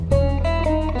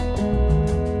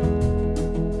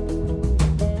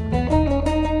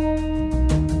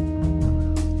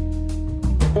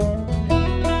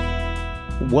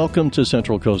Welcome to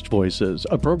Central Coast Voices,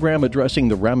 a program addressing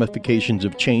the ramifications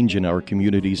of change in our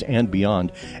communities and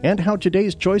beyond, and how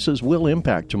today's choices will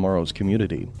impact tomorrow's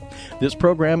community. This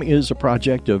program is a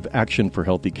project of Action for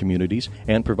Healthy Communities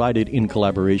and provided in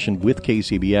collaboration with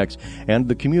KCBX and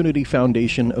the Community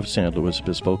Foundation of San Luis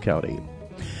Obispo County.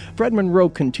 Fred Monroe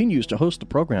continues to host the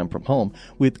program from home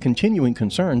with continuing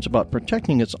concerns about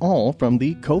protecting us all from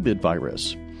the COVID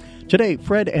virus. Today,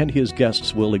 Fred and his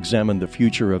guests will examine the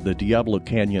future of the Diablo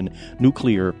Canyon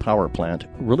nuclear power plant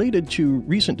related to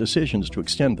recent decisions to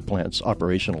extend the plant's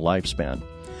operational lifespan.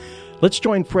 Let's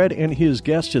join Fred and his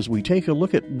guests as we take a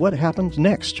look at what happens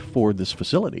next for this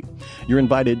facility. You're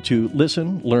invited to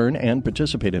listen, learn, and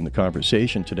participate in the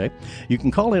conversation today. You can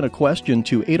call in a question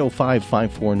to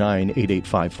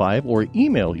 805-549-8855 or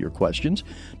email your questions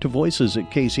to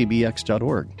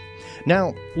voices@kcbx.org.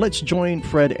 Now, let's join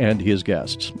Fred and his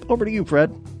guests. Over to you,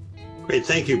 Fred. Great.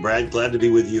 Thank you, Brad. Glad to be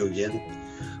with you again.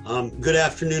 Good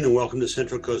afternoon and welcome to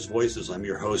Central Coast Voices. I'm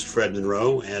your host, Fred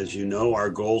Monroe. As you know, our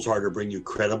goals are to bring you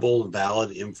credible,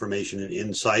 valid information and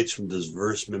insights from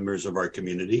diverse members of our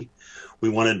community. We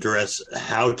want to address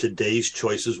how today's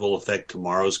choices will affect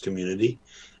tomorrow's community.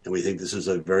 And we think this is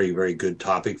a very, very good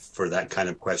topic for that kind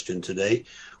of question today.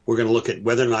 We're going to look at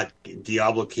whether or not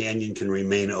Diablo Canyon can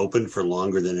remain open for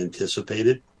longer than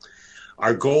anticipated.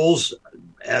 Our goals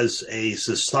as a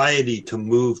society to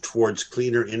move towards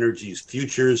cleaner energy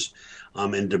futures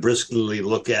and to briskly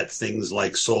look at things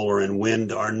like solar and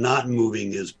wind are not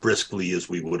moving as briskly as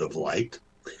we would have liked.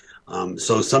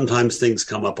 So sometimes things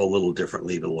come up a little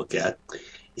differently to look at.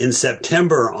 In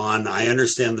September, on, I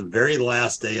understand, the very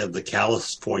last day of the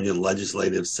California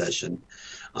legislative session,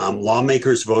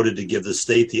 lawmakers voted to give the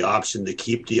state the option to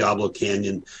keep Diablo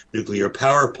Canyon nuclear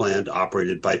power plant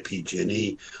operated by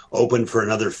PG&E open for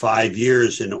another 5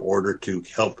 years in order to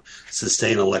help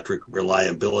sustain electric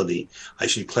reliability. I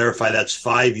should clarify that's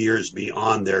 5 years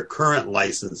beyond their current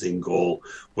licensing goal,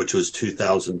 which was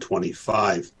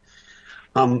 2025.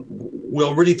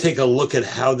 We'll really take a look at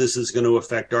how this is going to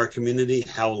affect our community,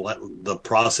 how the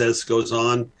process goes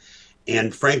on.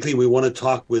 And frankly, we want to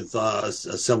talk with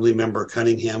Assemblymember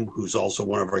Cunningham, who's also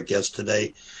one of our guests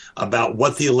today, about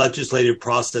what the legislative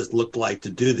process looked like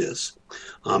to do this.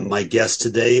 My guests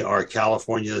today are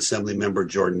California Assemblymember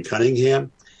Jordan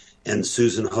Cunningham and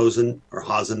Susan Hausen,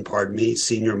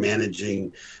 Senior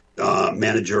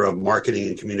Manager of Marketing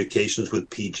and Communications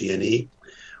with PG&E.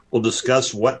 We'll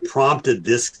discuss what prompted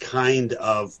this kind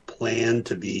of plan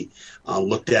to be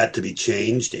looked at, to be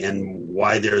changed, and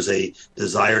why there's a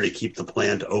desire to keep the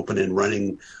plant open and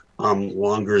running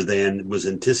longer than was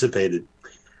anticipated.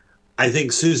 I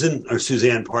think Suzanne, I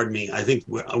think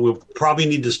we'll probably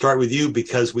need to start with you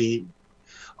because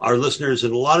our listeners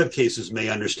in a lot of cases may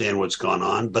understand what's gone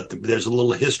on, but there's a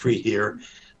little history here.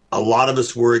 A lot of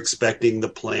us were expecting the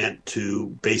plant to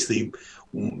basically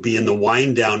be in the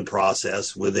wind down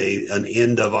process with an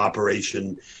end of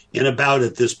operation in about,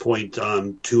 at this point,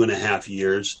 2.5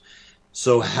 years.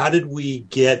 So how did we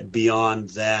get beyond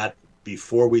that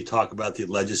before we talk about the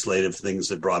legislative things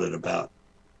that brought it about?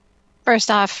 First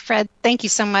off, Fred, thank you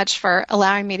so much for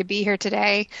allowing me to be here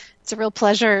today. It's a real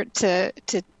pleasure to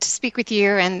speak with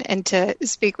you and to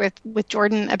speak with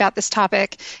Jordan about this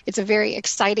topic. It's a very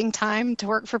exciting time to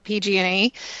work for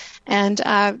PG&E. And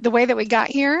the way that we got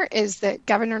here is that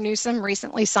Governor Newsom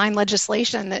recently signed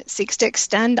legislation that seeks to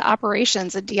extend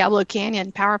operations at Diablo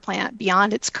Canyon Power Plant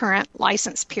beyond its current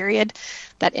license period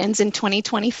that ends in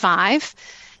 2025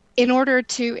 in order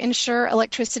to ensure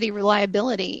electricity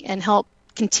reliability and help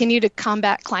continue to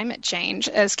combat climate change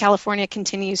as California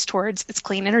continues towards its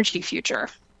clean energy future.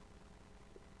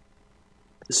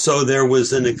 So there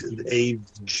was a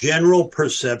general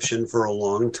perception for a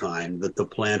long time that the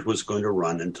plant was going to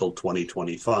run until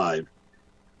 2025.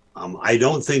 I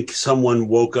don't think someone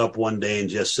woke up one day and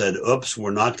just said, oops,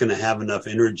 we're not going to have enough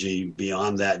energy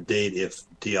beyond that date if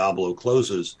Diablo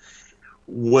closes.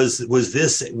 Was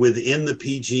this within the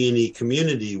PG&E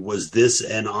community? Was this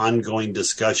an ongoing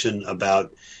discussion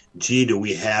about, do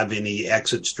we have any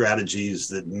exit strategies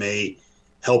that may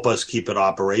help us keep it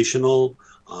operational?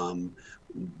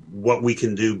 What we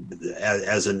can do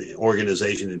as an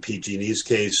organization in PG&E's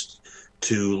case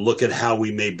to look at how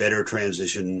we may better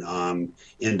transition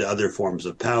into other forms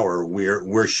of power.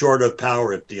 We're short of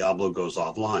power if Diablo goes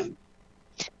offline.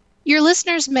 Your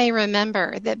listeners may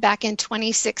remember that back in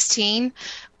 2016,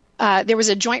 there was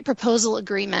a joint proposal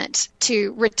agreement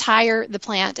to retire the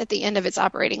plant at the end of its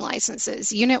operating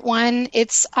licenses. Unit 1,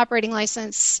 its operating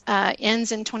license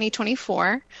ends in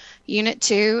 2024. Unit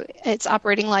 2, its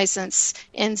operating license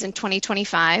ends in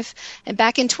 2025. And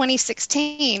back in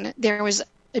 2016, there was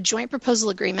a joint proposal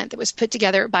agreement that was put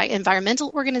together by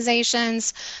environmental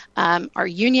organizations, our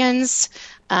unions,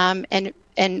 and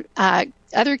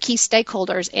other key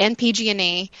stakeholders and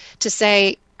PG&E to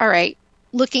say, all right,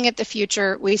 looking at the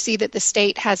future, we see that the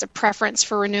state has a preference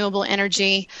for renewable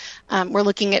energy. We're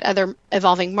looking at other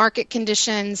evolving market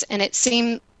conditions, and it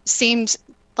seemed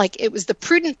like it was the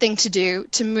prudent thing to do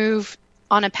to move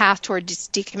on a path toward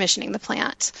decommissioning the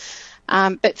plant.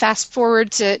 But fast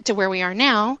forward to where we are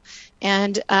now,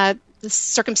 and the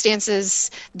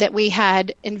circumstances that we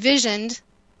had envisioned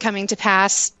coming to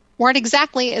pass weren't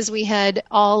exactly as we had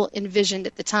all envisioned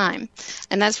at the time.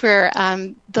 And that's where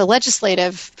the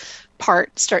legislative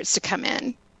part starts to come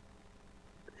in.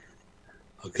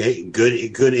 Okay,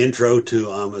 good intro to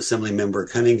Assemblymember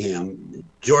Cunningham.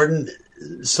 Jordan,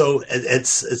 so at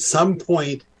some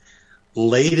point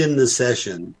late in the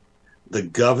session, the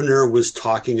governor was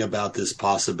talking about this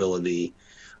possibility,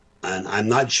 and I'm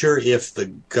not sure if the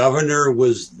governor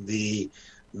was the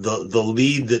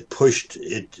lead that pushed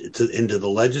it into the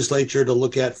legislature to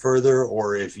look at further,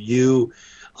 or if you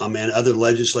and other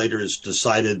legislators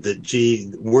decided that,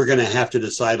 gee, we're going to have to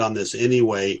decide on this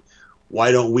anyway.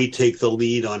 Why don't we take the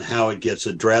lead on how it gets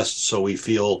addressed so we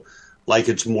feel like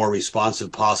it's more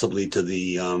responsive possibly to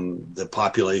the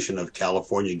population of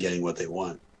California getting what they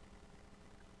want?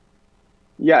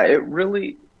 Yeah, it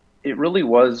really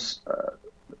was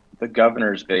the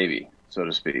governor's baby, so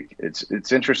to speak.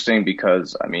 It's interesting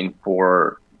because, I mean,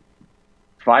 for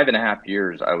 5.5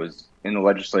 years, I was in the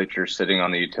legislature sitting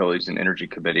on the Utilities and Energy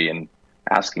Committee and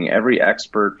asking every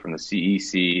expert from the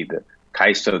CEC, the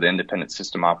CAISO, the Independent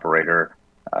System Operator,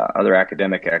 other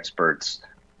academic experts,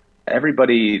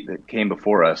 everybody that came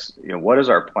before us, what is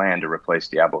our plan to replace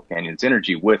Diablo Canyon's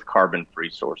energy with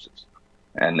carbon-free sources?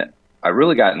 And I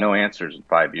really got no answers in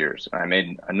 5 years. I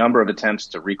made a number of attempts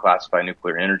to reclassify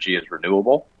nuclear energy as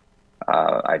renewable.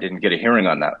 I didn't get a hearing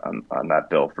on that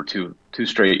bill for two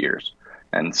straight years.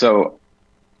 And so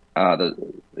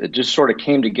it just sort of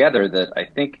came together that I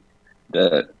think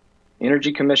the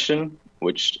Energy Commission,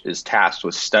 which is tasked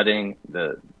with studying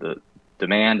the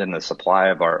demand and the supply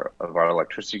of our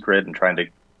electricity grid and trying to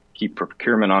keep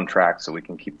procurement on track so we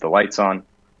can keep the lights on,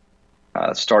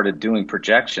 started doing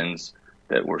projections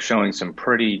that were showing some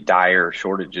pretty dire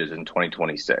shortages in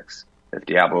 2026. If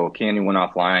Diablo Canyon went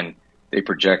offline, they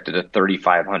projected a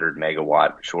 3,500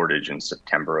 megawatt shortage in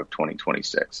September of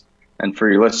 2026. And for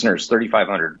your listeners,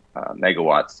 3,500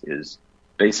 megawatts is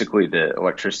basically the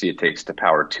electricity it takes to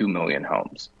power 2 million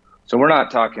homes. So we're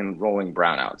not talking rolling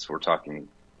brownouts. We're talking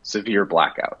severe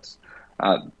blackouts.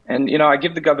 And, I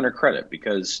give the governor credit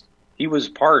because he was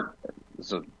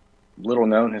it's a little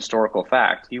known historical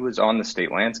fact. He was on the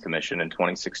State Lands Commission in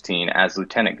 2016 as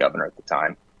lieutenant governor at the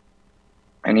time.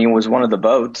 And he was one of the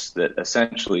votes that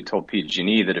essentially told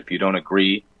PG&E that if you don't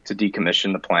agree to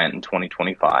decommission the plant in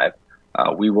 2025,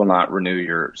 we will not renew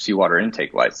your seawater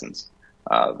intake license,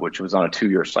 which was on a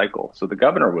 2-year cycle. So the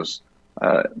governor was,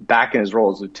 back in his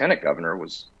role as lieutenant governor,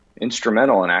 was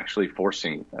instrumental in actually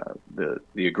forcing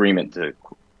the agreement to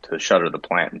shutter the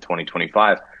plant in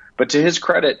 2025. But to his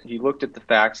credit, he looked at the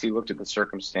facts, he looked at the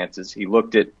circumstances, he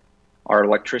looked at our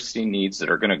electricity needs that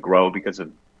are going to grow because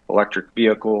of electric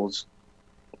vehicles,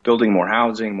 building more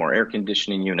housing, more air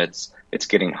conditioning units. It's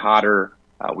getting hotter.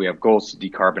 We have goals to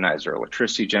decarbonize our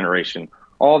electricity generation.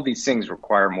 All of these things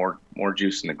require more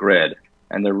juice in the grid.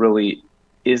 And there really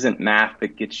isn't math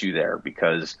that gets you there,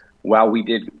 because while we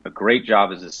did a great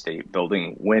job as a state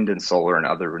building wind and solar and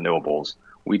other renewables,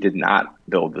 we did not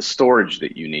build the storage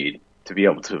that you need to be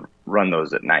able to run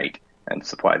those at night and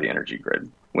supply the energy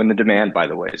grid, when the demand, by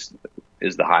the way,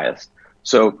 is the highest.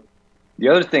 So the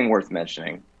other thing worth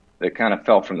mentioning that kind of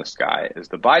fell from the sky is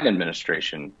the Biden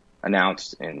administration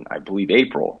announced in, I believe,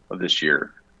 April of this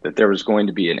year that there was going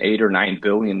to be an $8 or $9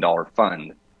 billion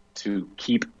fund to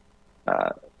keep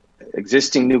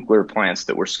existing nuclear plants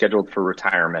that were scheduled for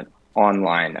retirement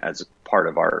online as part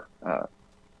of our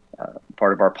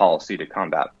policy to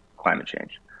combat climate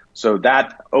change. So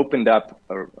that opened up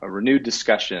a renewed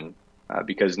discussion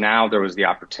because now there was the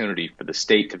opportunity for the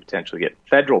state to potentially get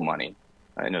federal money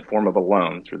in the form of a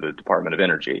loan through the Department of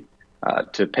Energy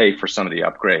to pay for some of the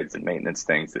upgrades and maintenance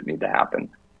things that need to happen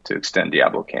to extend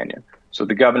Diablo Canyon. So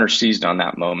the governor seized on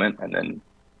that moment, and then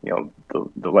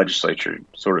the legislature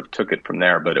sort of took it from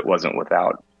there, but it wasn't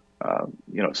without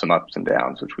some ups and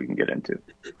downs, which we can get into.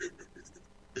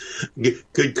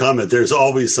 Good comment. There's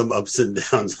always some ups and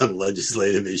downs on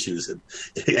legislative issues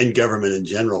and government in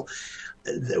general.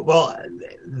 Well,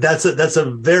 that's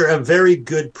a very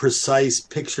good, precise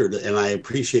picture, and I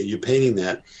appreciate you painting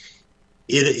that.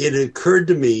 It occurred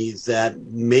to me that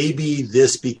maybe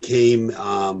this became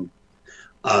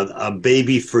a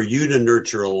baby for you to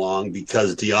nurture along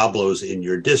because Diablo's in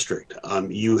your district.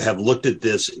 You have looked at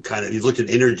this you've looked at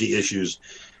energy issues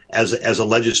as a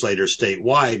legislator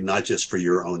statewide, not just for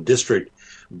your own district,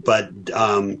 but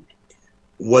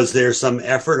was there some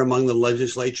effort among the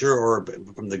legislature or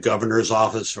from the governor's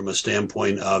office from a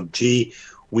standpoint of,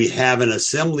 we have an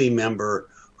assembly member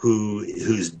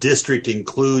whose district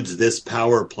includes this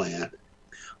power plant,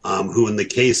 who in the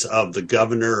case of the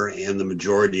governor and the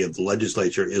majority of the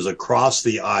legislature is across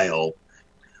the aisle.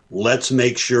 Let's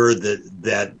make sure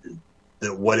that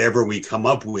whatever we come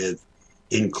up with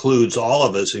includes all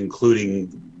of us,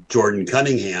 including Jordan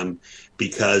Cunningham,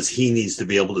 because he needs to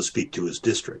be able to speak to his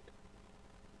district.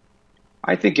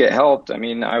 I think it helped. I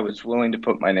mean, I was willing to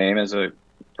put my name as a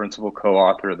principal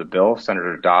co-author of the bill.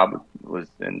 Senator Dobb was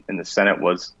in the Senate,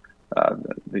 was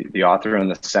the author in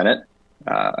the Senate.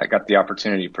 I got the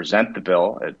opportunity to present the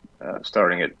bill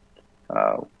starting at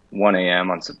 1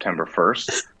 a.m. on September 1st.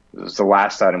 This was the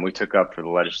last item we took up for the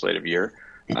legislative year.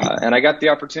 And I got the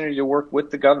opportunity to work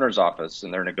with the governor's office in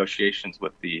their negotiations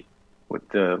with the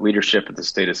leadership of the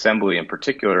state assembly in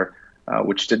particular,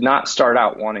 which did not start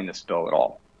out wanting this bill at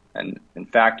all. And in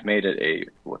fact made it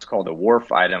what's called a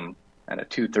wharf item and a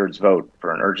 2/3 vote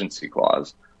for an urgency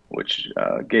clause, which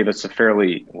gave us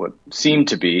what seemed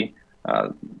to be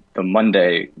the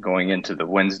Monday going into the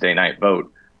Wednesday night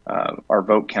vote. Our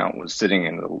vote count was sitting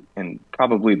in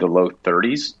probably the low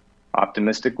 30s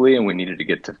optimistically, and we needed to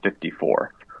get to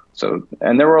 54. So,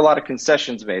 and there were a lot of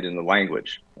concessions made in the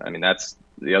language. I mean, that's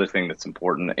the other thing that's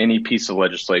important. Any piece of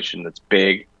legislation that's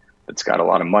big, that's got a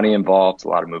lot of money involved, a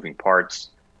lot of moving parts,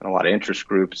 and a lot of interest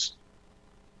groups,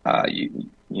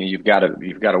 you've got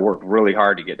to work really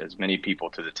hard to get as many people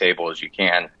to the table as you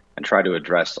can and try to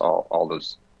address all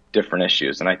those different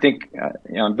issues. And I think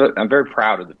I'm very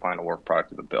proud of the final work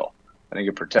product of the bill. I think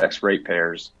it protects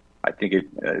ratepayers. I think it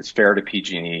is fair to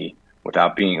PG&E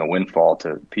without being a windfall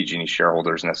to PG&E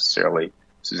shareholders necessarily.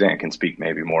 Suzanne can speak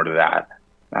maybe more to that.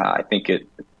 I think it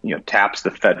taps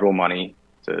the federal money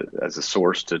as a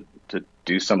source to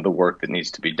do some of the work that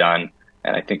needs to be done.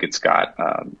 And I think it's got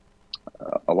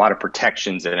a lot of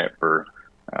protections in it for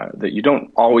that you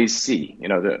don't always see.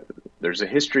 There's a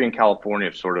history in California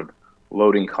of sort of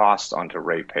loading costs onto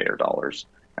ratepayer dollars,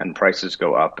 and prices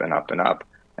go up and up and up.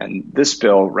 And this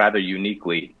bill rather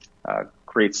uniquely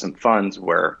creates some funds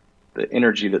where the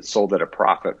energy that's sold at a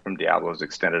profit from Diablo's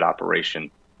extended operation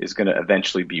is going to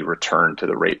eventually be returned to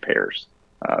the ratepayers,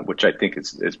 which I think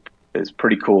is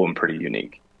pretty cool and pretty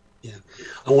unique. Yeah,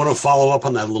 I want to follow up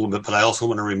on that a little bit, but I also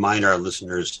want to remind our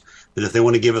listeners that if they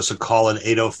want to give us a call at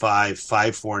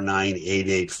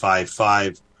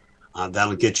 805-549-8855,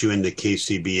 that'll get you into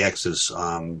KCBX's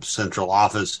central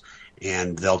office,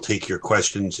 and they'll take your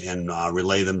questions and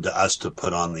relay them to us to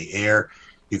put on the air.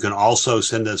 You can also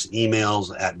send us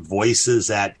emails at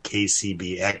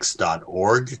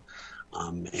voices@kcbx.org,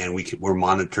 and we're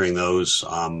monitoring those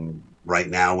right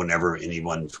now whenever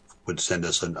anyone would send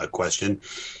us a question.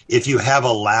 If you have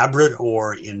elaborate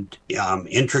or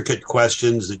intricate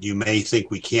questions that you may think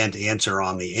we can't answer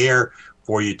on the air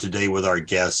for you today with our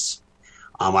guests,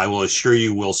 I will assure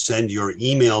you we'll send your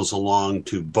emails along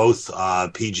to both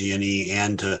PG&E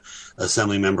and to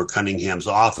Assemblymember Cunningham's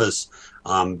office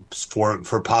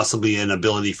for possibly an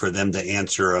ability for them to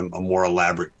answer a more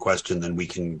elaborate question than we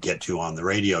can get to on the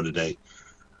radio today.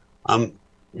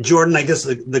 Jordan, I guess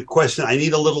the question, I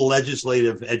need a little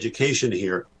legislative education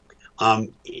here.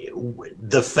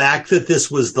 The fact that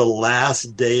this was the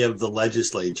last day of the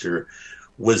legislature,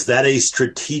 was that a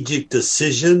strategic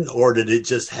decision, or did it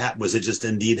just was it just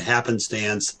indeed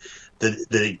happenstance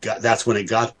that's when it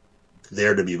got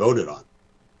there to be voted on?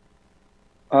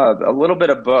 A little bit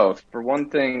of both. For one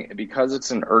thing, because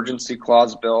it's an urgency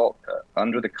clause bill,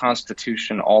 under the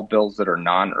Constitution, all bills that are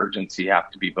non-urgency have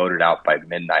to be voted out by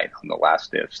midnight on the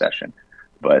last day of session.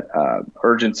 But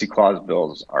urgency clause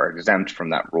bills are exempt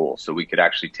from that rule, so we could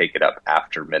actually take it up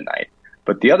after midnight.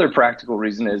 But the other practical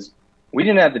reason is we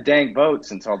didn't have the dang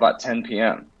votes until about 10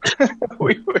 p.m.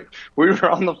 we were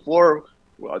on the floor.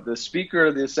 The Speaker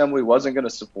of the Assembly wasn't going to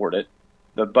support it.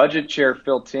 The budget chair,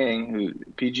 Phil Ting, who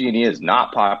PG&E is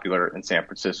not popular in San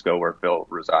Francisco, where Phil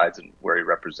resides and where he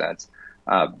represents,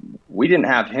 we didn't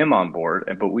have him on board.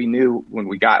 But we knew when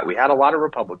we had a lot of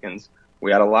Republicans,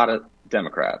 we had a lot of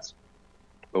Democrats,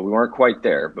 but we weren't quite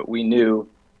there. But we knew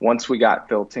once we got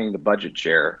Phil Ting, the budget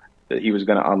chair, that he was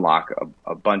going to unlock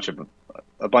a bunch of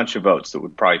votes that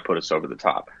would probably put us over the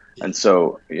top. And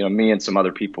so, me and some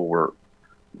other people were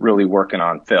really working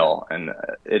on Phil, and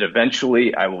it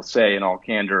eventually, I will say in all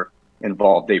candor,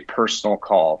 involved a personal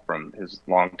call from his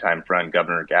longtime friend,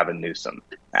 Governor Gavin Newsom,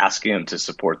 asking him to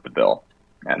support the bill.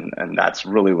 And that's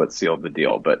really what sealed the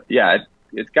deal. But yeah,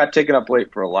 it got taken up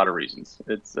late for a lot of reasons.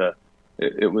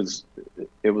 It was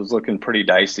looking pretty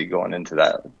dicey going into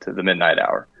the midnight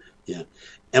hour. Yeah.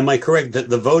 Am I correct that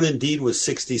the vote indeed was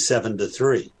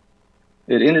 67-3?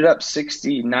 It ended up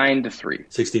 69-3.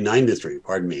 69-3,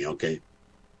 pardon me. Okay.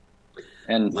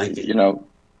 And,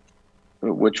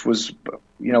 which was,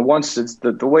 once it's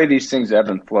the way these things ebb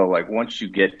and flow, like once you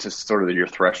get to sort of your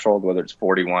threshold, whether it's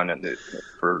 41 and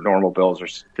for normal bills or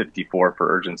 54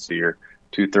 for urgency or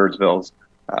 2/3 bills,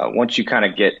 once you kind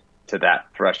of get to that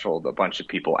threshold, a bunch of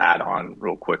people add on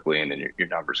real quickly and then your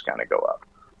numbers kind of go up.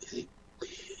 Okay.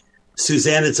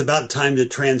 Suzanne, it's about time to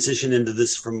transition into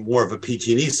this from more of a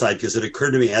PG&E side, because it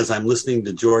occurred to me as I'm listening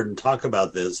to Jordan talk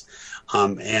about this,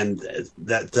 and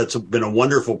that's been a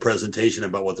wonderful presentation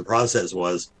about what the process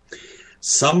was.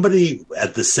 Somebody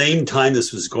at the same time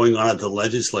this was going on at the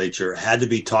legislature had to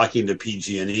be talking to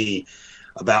PG&E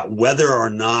about whether or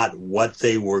not what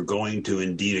they were going to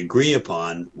indeed agree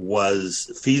upon was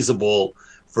feasible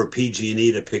for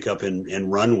PG&E to pick up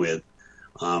and run with.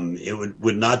 It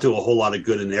would not do a whole lot of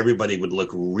good, and everybody would look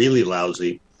really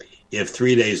lousy if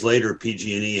 3 days later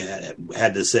PG&E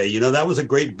had to say, that was a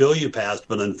great bill you passed,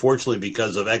 but unfortunately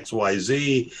because of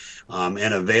XYZ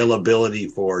and availability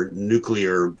for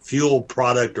nuclear fuel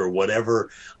product or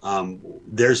whatever,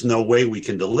 there's no way we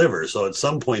can deliver. So at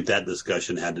some point that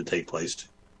discussion had to take place too.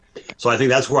 So I think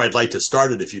that's where I'd like to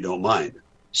start it, if you don't mind.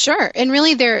 Sure. And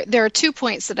really there are 2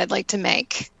 points that I'd like to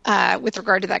make with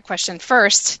regard to that question.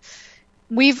 First,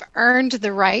 we've earned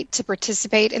the right to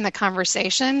participate in the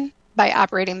conversation by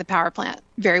operating the power plant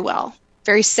very well,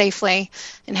 very safely,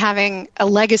 and having a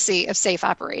legacy of safe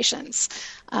operations.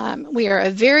 We are a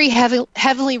very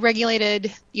heavily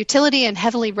regulated utility and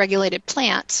heavily regulated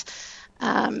plant.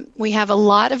 We have a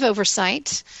lot of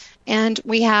oversight, and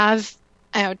we have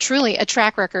truly a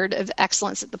track record of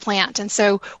excellence at the plant. And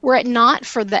so were it not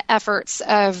for the efforts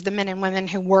of the men and women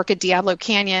who work at Diablo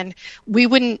Canyon, we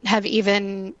wouldn't have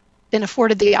even been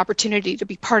afforded the opportunity to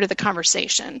be part of the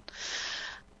conversation.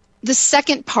 The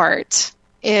second part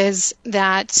is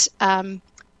that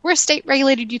we're a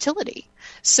state-regulated utility.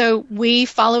 So we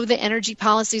follow the energy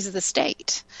policies of the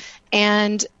state.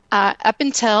 And up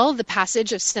until the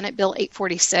passage of Senate Bill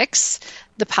 846,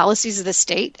 the policies of the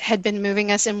state had been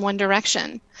moving us in one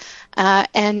direction.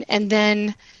 And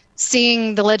then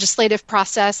seeing the legislative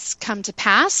process come to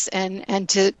pass and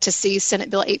to see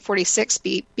Senate Bill 846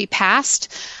 be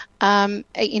passed,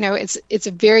 it's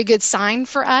a very good sign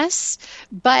for us.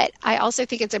 But I also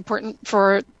think it's important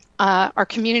for our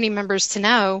community members to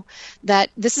know that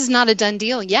this is not a done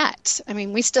deal yet. I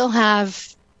mean, we still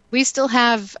have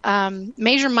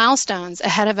major milestones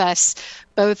ahead of us,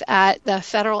 both at the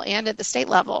federal and at the state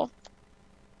level.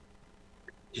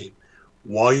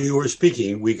 While you were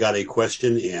speaking, we got a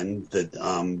question in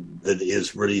that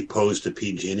is really posed to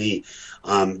PG&E.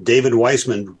 David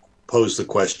Weissman posed the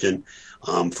question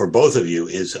for both of you: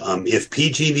 is if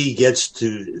PG&E gets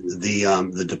to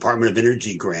the Department of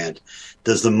Energy grant,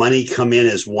 does the money come in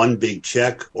as one big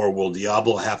check, or will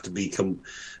Diablo have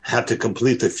to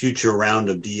complete the future round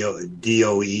of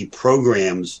DOE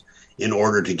programs in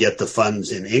order to get the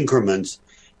funds in increments?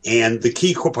 And the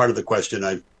key part of the question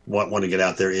I want to get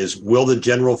out there is, will the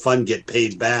general fund get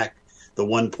paid back the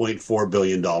 $1.4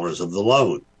 billion of the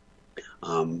loan?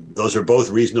 Those are both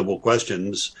reasonable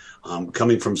questions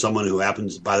coming from someone who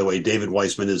happens, by the way, David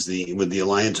Weissman is with the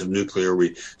Alliance of Nuclear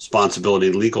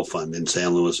Responsibility Legal Fund in San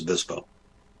Luis Obispo.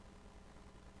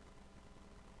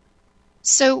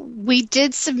 So we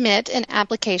did submit an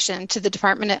application to the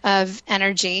Department of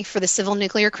Energy for the Civil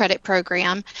Nuclear Credit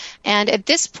Program, and at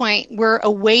this point we're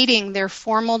awaiting their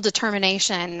formal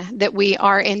determination that we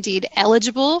are indeed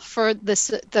eligible for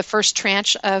the first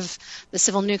tranche of the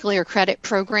Civil Nuclear Credit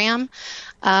Program,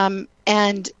 and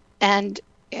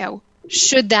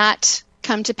should that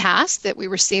come to pass, that we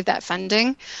receive that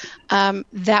funding,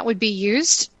 that would be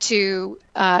used to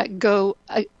go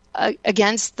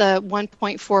against the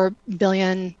 $1.4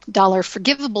 billion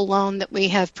forgivable loan that we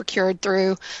have procured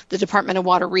through the Department of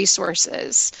Water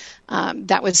Resources.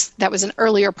 That was an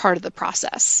earlier part of the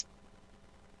process.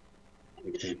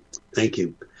 Okay, thank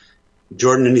you.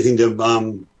 Jordan, anything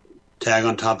to tag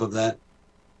on top of that?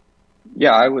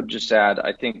 Yeah, I would just add,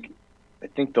 I think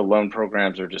the loan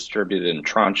programs are distributed in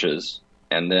tranches,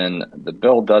 and then the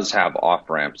bill does have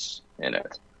off-ramps in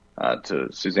it.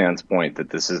 To Suzanne's point that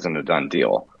this isn't a done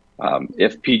deal.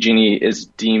 If PG&E is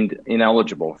deemed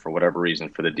ineligible for whatever reason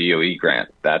for the DOE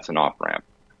grant, that's an off-ramp.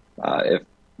 If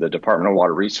the Department of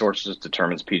Water Resources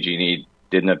determines PG&E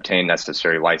didn't obtain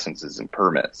necessary licenses and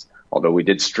permits, although we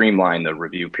did streamline the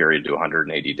review period to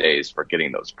 180 days for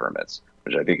getting those permits,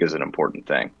 which I think is an important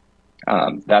thing.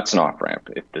 That's an off-ramp.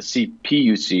 If the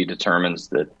CPUC determines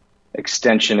that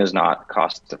extension is not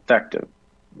cost-effective,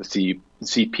 the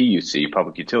CPUC,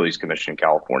 Public Utilities Commission in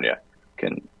California,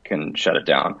 can shut it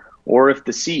down. Or if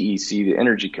the CEC, the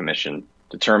Energy Commission,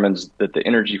 determines that the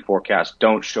energy forecasts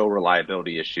don't show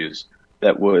reliability issues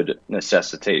that would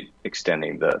necessitate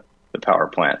extending the power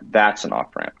plant, that's an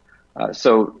off-ramp.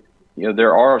 So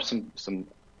there are some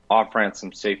off-ramps,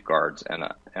 some safeguards,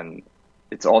 and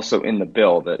it's also in the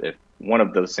bill that if one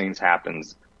of those things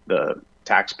happens, the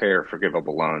taxpayer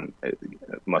forgivable loan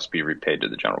must be repaid to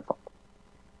the general fund.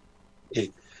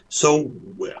 Okay. So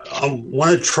I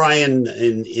want to try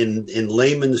in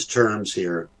layman's terms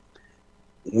here.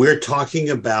 We're talking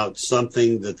about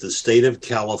something that the state of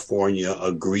California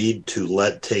agreed to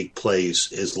let take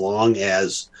place as long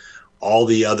as all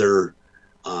the other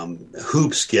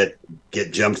hoops get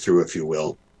jumped through, if you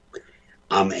will.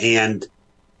 And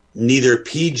neither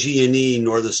PG&E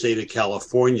nor the state of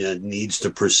California needs to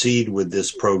proceed with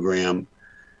this program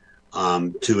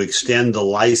to extend the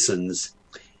license.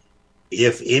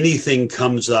 If anything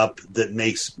comes up that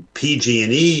makes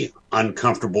PG&E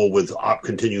uncomfortable with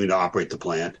continuing to operate the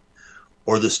plant,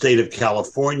 or the state of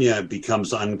California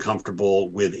becomes uncomfortable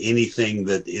with anything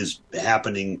that is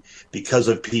happening because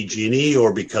of PG&E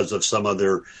or because of some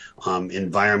other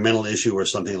environmental issue or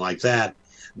something like that,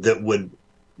 that would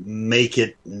make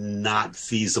it not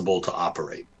feasible to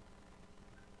operate.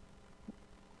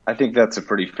 I think that's a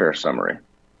pretty fair summary.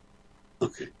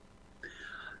 Okay.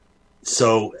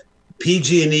 So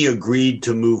PG&E agreed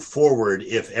to move forward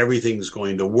if everything's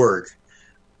going to work.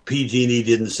 PG&E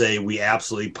didn't say we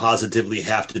absolutely positively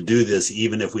have to do this,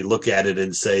 even if we look at it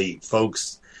and say,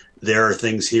 folks, there are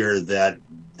things here that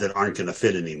aren't going to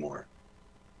fit anymore.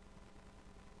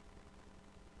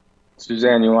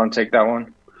 Suzanne, you want to take that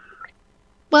one?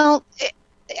 Well,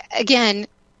 again,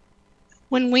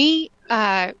 when we,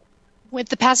 with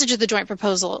the passage of the joint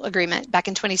proposal agreement back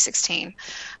in 2016,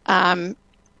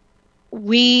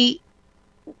 we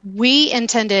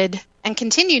intended and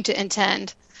continue to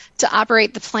intend to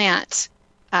operate the plant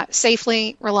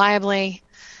safely, reliably,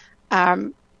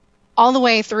 all the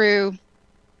way through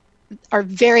our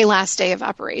very last day of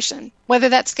operation, whether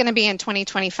that's going to be in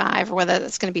 2025 or whether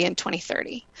that's going to be in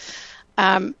 2030.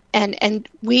 And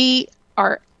we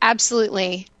are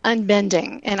absolutely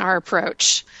unbending in our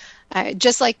approach.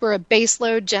 Just like we're a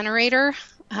baseload generator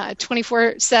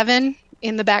 24/7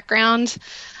 in the background,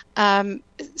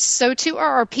 so too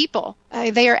are our people.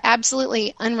 They are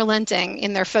absolutely unrelenting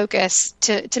in their focus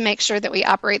to make sure that we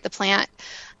operate the plant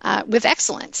with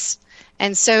excellence.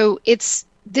 And so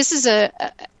this is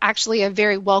actually a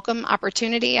very welcome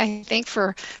opportunity, I think,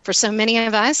 for so many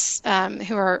of us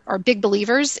who are big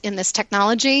believers in this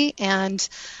technology, and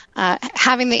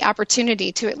having the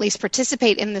opportunity to at least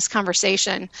participate in this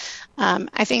conversation.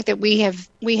 I think that we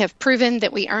have proven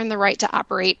that we earn the right to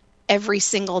operate every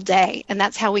single day, and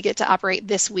that's how we get to operate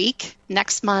this week,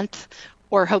 next month,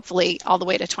 or hopefully all the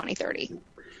way to 2030.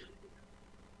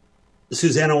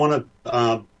 Suzanne, I want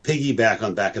to piggyback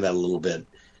on back of that a little bit.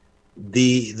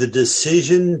 The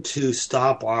decision to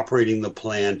stop operating the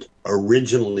plant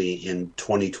originally in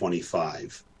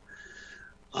 2025,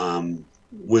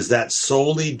 was that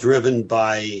solely driven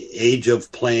by age of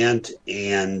plant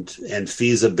and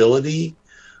feasibility,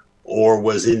 or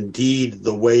was indeed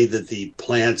the way that the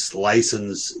plant's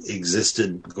license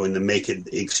existed going to make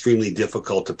it extremely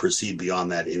difficult to proceed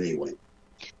beyond that anyway?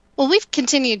 Well, we've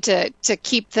continued to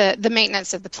keep the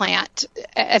maintenance of the plant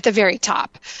at the very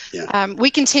top. Yeah.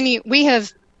 We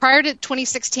have, prior to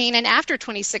 2016 and after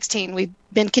 2016, we've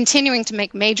been continuing to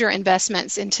make major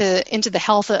investments into the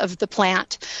health of the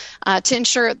plant to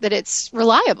ensure that it's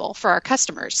reliable for our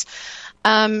customers.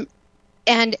 And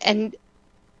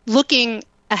looking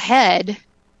ahead,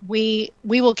 we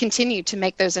will continue to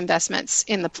make those investments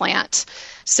in the plant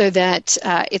so that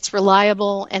it's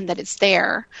reliable and that it's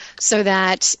there, so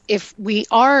that if we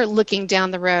are looking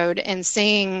down the road and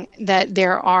seeing that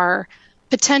there are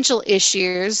potential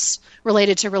issues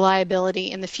related to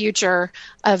reliability in the future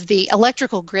of the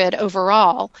electrical grid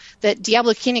overall, that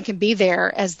Diablo Canyon can be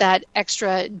there as that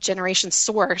extra generation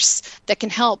source that can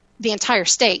help the entire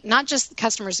state, not just the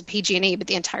customers of PG&E, but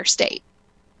the entire state.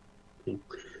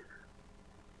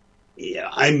 Yeah,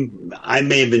 I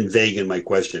may have been vague in my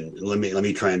question. Let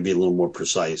me try and be a little more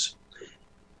precise.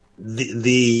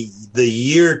 The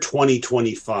year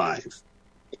 2025,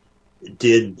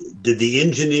 did the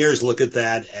engineers look at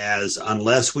that as,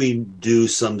 unless we do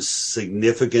some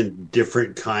significant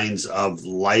different kinds of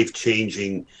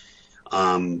life-changing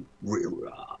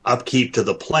upkeep to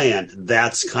the plant,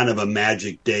 that's kind of a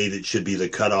magic day that should be the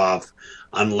cutoff,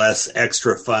 unless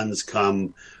extra funds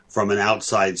come from an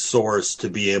outside source to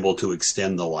be able to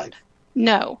extend the life.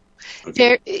 No,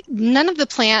 Okay. none of the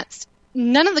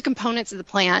components of the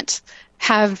plant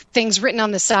have things written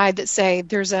on the side that say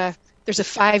there's a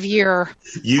 5-year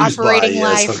operating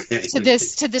life to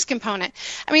this component.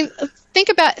 I mean, think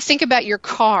about your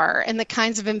car and the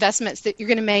kinds of investments that you're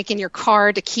going to make in your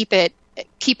car to keep it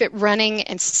running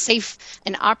and safe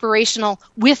and operational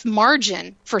with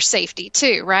margin for safety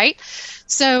too, right?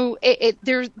 So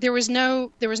there was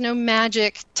no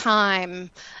magic time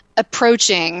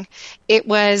approaching. It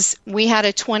was, we had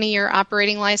a 20-year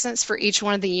operating license for each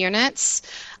one of the units.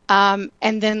 And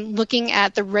then looking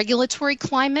at the regulatory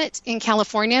climate in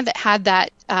California that had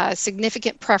that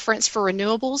significant preference for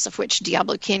renewables, of which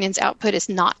Diablo Canyon's output is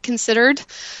not considered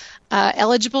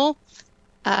eligible.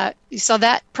 You saw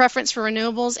that preference for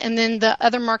renewables, and then the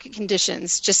other market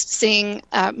conditions, just seeing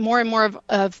more and more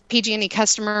of PG&E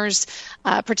customers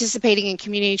participating in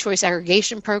community choice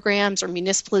aggregation programs or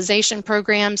municipalization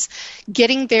programs,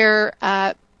 getting their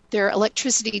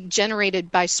electricity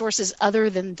generated by sources other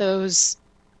than those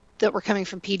that were coming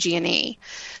from PG&E.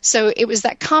 So it was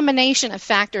that combination of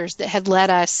factors that had led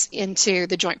us into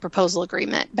the joint proposal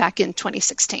agreement back in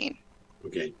 2016.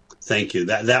 Okay. Thank you.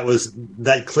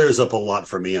 That clears up a lot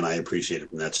for me, and I appreciate it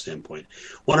from that standpoint.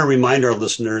 Want to remind our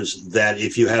listeners that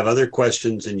if you have other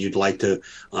questions and you'd like to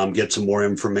get some more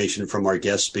information from our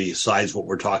guests besides what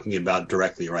we're talking about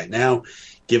directly right now,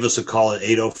 give us a call at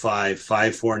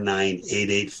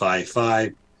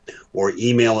 805-549-8855 or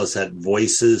email us at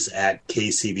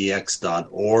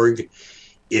voices@kcbx.org.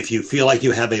 If you feel like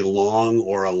you have a long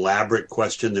or elaborate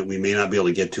question that we may not be able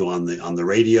to get to on the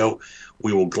radio,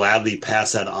 we will gladly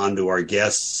pass that on to our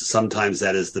guests. Sometimes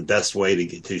that is the best way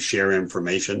to share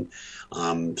information.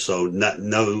 So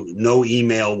no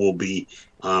email will be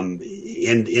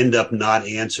end up not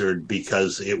answered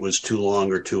because it was too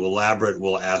long or too elaborate.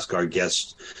 We'll ask our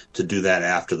guests to do that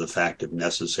after the fact if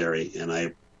necessary. And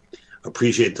I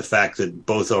appreciate the fact that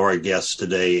both of our guests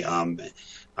today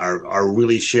are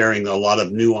really sharing a lot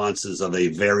of nuances of a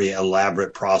very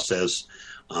elaborate process.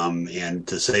 And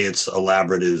to say it's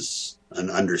elaborate is an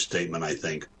understatement, I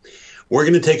think. We're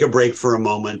going to take a break for a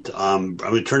moment. I'm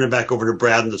going to turn it back over to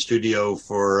Brad in the studio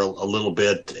for a little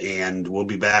bit, and we'll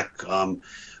be back.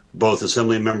 Both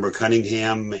Assemblymember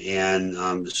Cunningham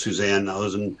and Suzanne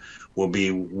Hosen will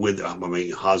be with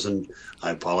Hosen.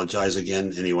 I apologize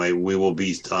again. Anyway, we will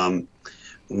be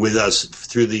with us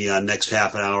through the next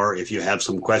half an hour. If you have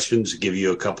some questions, give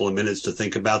you a couple of minutes to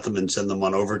think about them and send them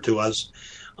on over to us.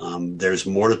 There's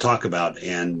more to talk about,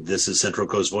 and this is Central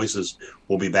Coast Voices.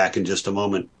 We'll be back in just a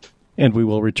moment. And we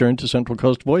will return to Central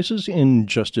Coast Voices in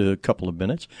just a couple of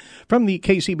minutes. From the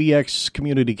KCBX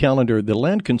community calendar, the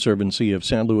Land Conservancy of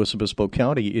San Luis Obispo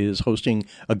County is hosting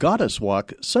a Goddess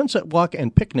Walk, Sunset Walk,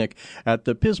 and Picnic at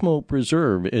the Pismo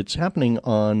Preserve. It's happening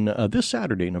on this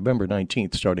Saturday, November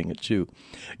 19th, starting at 2.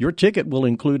 Your ticket will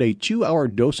include a 2-hour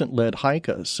docent-led hike,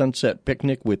 a sunset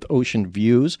picnic with ocean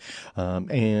views,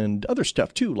 and other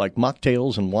stuff, too, like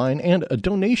mocktails and wine, and a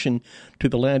donation to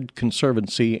the Land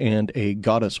Conservancy and a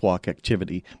Goddess Walk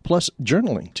activity, plus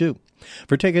journaling, too.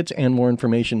 For tickets and more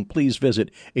information, please visit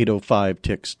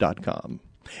 805tix.com.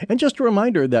 And just a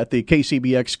reminder that the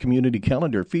KCBX Community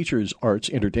Calendar features arts,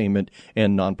 entertainment,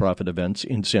 and nonprofit events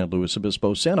in San Luis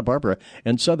Obispo, Santa Barbara,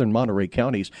 and southern Monterey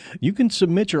counties. You can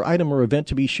submit your item or event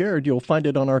to be shared. You'll find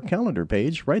it on our calendar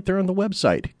page right there on the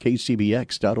website,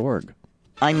 kcbx.org.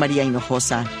 I'm Maria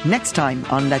Hinojosa. Next time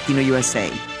on Latino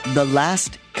USA, The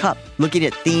Last Cup, looking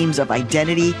at themes of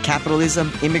identity,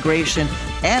 capitalism, immigration,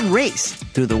 and race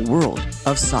through the world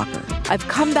of soccer. I've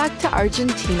come back to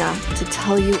Argentina to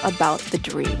tell you about the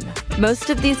dream. Most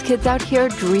of these kids out here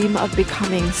dream of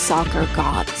becoming soccer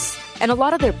gods. And a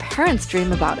lot of their parents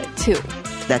dream about it, too.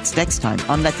 That's next time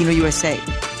on Latino USA.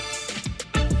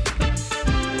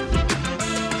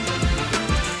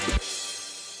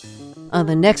 On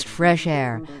the next Fresh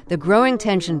Air, the growing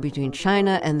tension between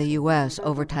China and the U.S.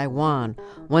 over Taiwan,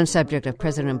 one subject of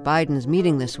President Biden's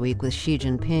meeting this week with Xi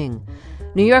Jinping.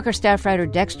 New Yorker staff writer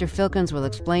Dexter Filkins will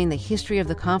explain the history of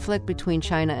the conflict between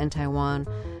China and Taiwan,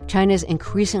 China's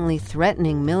increasingly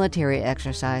threatening military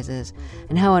exercises,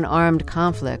 and how an armed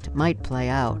conflict might play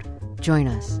out. Join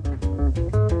us.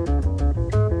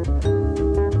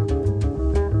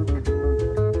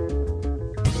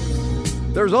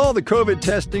 There's all the COVID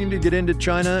testing to get into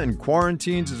China and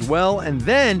quarantines as well. And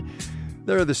then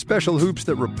there are the special hoops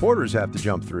that reporters have to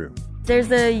jump through.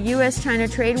 There's a U.S.-China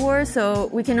trade war, so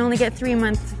we can only get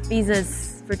 3-month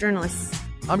visas for journalists.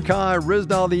 I'm Kai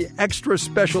Ryssdal, the extra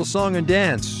special song and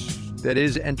dance that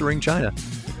is entering China.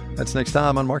 That's next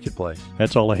time on Marketplace.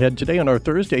 That's all ahead today on our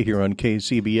Thursday here on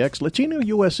KCBX. Latino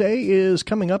USA is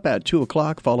coming up at 2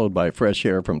 o'clock, followed by Fresh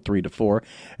Air from 3 to 4,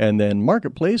 and then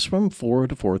Marketplace from 4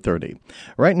 to 4:30.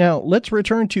 Right now, let's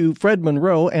return to Fred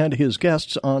Monroe and his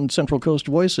guests on Central Coast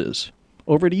Voices.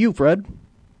 Over to you, Fred.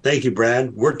 Thank you,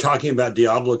 Brad. We're talking about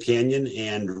Diablo Canyon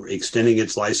and extending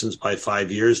its license by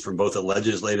 5 years from both a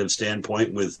legislative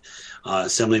standpoint with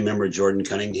Assemblymember Jordan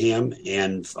Cunningham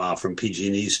and from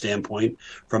PG&E's standpoint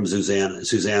from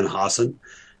Suzanne Hassan.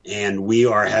 And we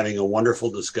are having a wonderful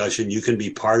discussion. You can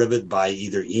be part of it by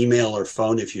either email or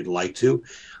phone if you'd like to.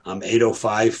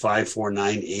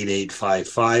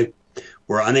 805-549-8855.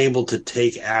 We're unable to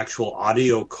take actual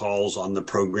audio calls on the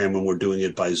program when we're doing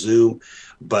it by Zoom,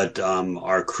 but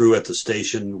our crew at the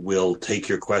station will take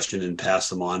your question and pass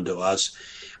them on to us.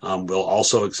 We'll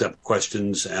also accept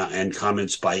questions and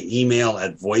comments by email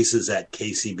at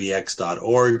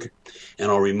voices@kcbx.org. And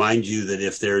I'll remind you that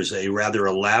if there's a rather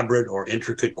elaborate or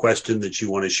intricate question that you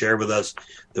want to share with us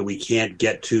that we can't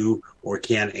get to or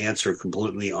can't answer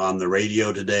completely on the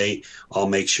radio today, I'll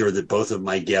make sure that both of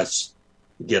my guests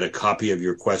get a copy of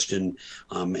your question,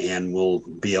 and we'll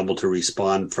be able to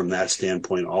respond from that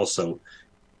standpoint also.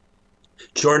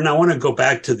 Jordan, I want to go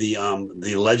back to the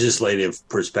legislative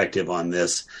perspective on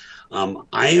this.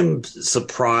 I am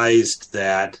surprised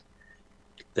that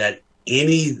in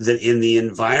the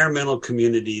environmental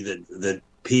community that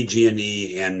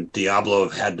PG&E and Diablo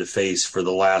have had to face for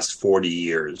the last 40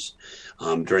 years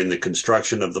during the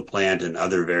construction of the plant and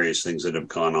other various things that have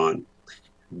gone on,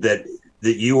 that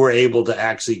you were able to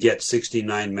actually get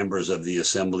 69 members of the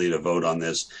assembly to vote on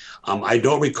this. I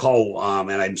don't recall,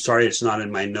 and I'm sorry it's not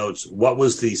in my notes, what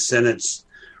was the Senate's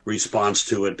response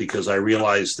to it, because I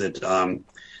realized that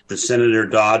the Senator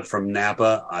Dodd from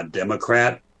Napa, a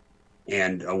Democrat,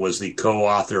 and was the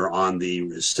co-author on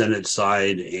the Senate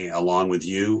side along with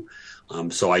you.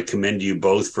 So I commend you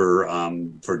both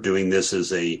for doing this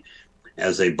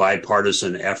as a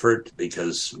bipartisan effort,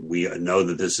 because we know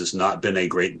that this has not been a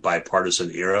great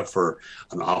bipartisan era for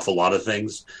an awful lot of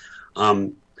things.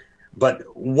 But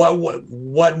what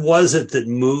was it that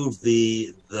moved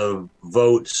the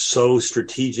vote so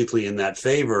strategically in that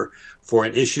favor for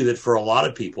an issue that for a lot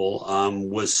of people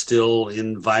was still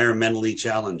environmentally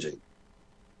challenging?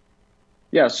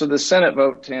 Yeah, so the Senate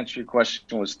vote, to answer your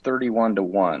question, was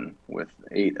 31-1 with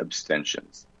 8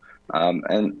 abstentions.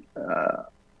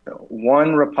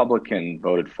 One Republican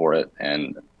voted for it,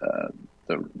 and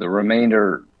the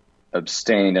remainder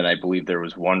abstained, and I believe there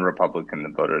was one Republican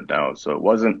that voted no. So it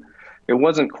wasn't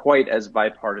quite as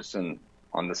bipartisan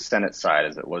on the Senate side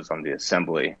as it was on the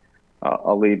Assembly.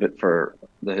 I'll leave it for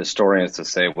the historians to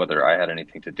say whether I had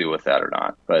anything to do with that or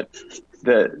not. But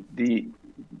the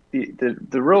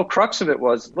real crux of it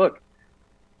was, look,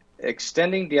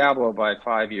 extending Diablo by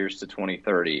 5 years to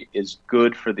 2030 is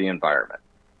good for the environment.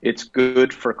 It's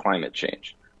good for climate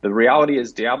change. The reality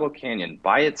is Diablo Canyon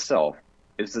by itself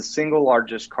is the single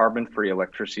largest carbon-free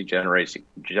electricity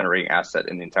generating asset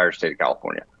in the entire state of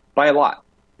California, by a lot.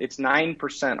 It's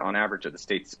 9% on average of the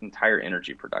state's entire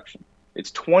energy production.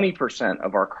 It's 20%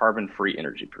 of our carbon-free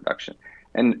energy production.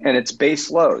 And it's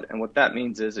base load. And what that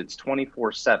means is it's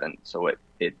 24/7. So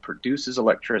it produces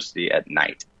electricity at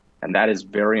night. And that is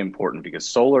very important because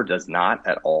solar does not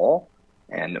at all.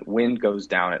 And wind goes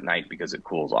down at night because it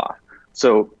cools off.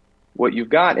 So what you've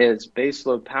got is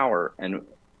baseload power. And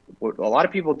what a lot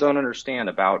of people don't understand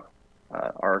about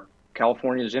our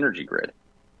California's energy grid,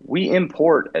 we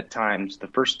import at times the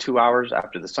first 2 hours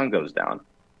after the sun goes down.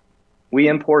 We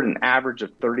import an average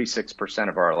of 36%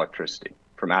 of our electricity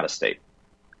from out of state.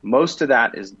 Most of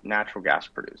that is natural gas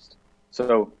produced.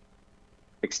 So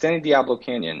extending Diablo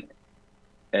Canyon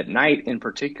at night in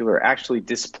particular actually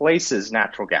displaces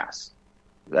natural gas.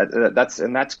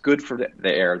 That's good for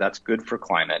the air. That's good for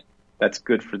climate. That's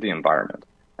good for the environment.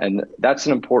 And that's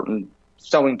an important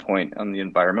selling point on the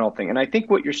environmental thing. And I think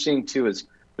what you're seeing too is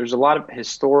there's a lot of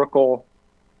historical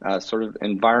sort of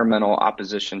environmental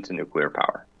opposition to nuclear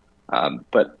power.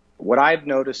 But what I've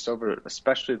noticed over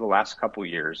especially the last couple of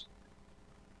years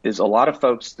is a lot of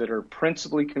folks that are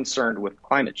principally concerned with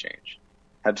climate change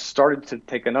have started to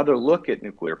take another look at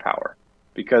nuclear power.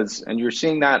 And you're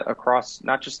seeing that across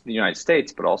not just the United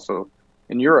States, but also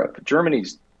in Europe.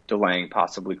 Germany's delaying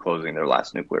possibly closing their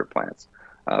last nuclear plants.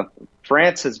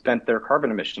 France has bent their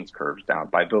carbon emissions curves down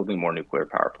by building more nuclear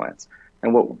power plants.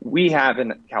 And what we have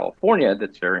in California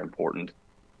that's very important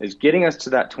is getting us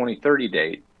to that 2030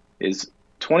 date. Is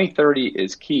 2030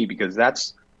 is key because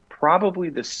that's probably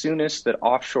the soonest that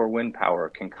offshore wind power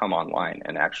can come online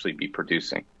and actually be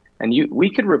producing. And we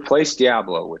could replace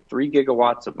Diablo with 3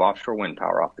 gigawatts of offshore wind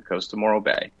power off the coast of Morro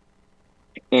Bay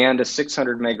and a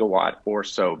 600 megawatt or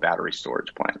so battery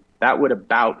storage plant. That would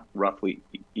about roughly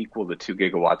equal the 2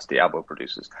 gigawatts Diablo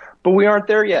produces. But we aren't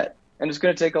there yet, and it's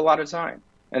going to take a lot of time.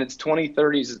 And it's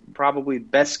 2030's probably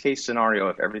best case scenario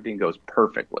if everything goes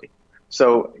perfectly.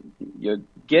 So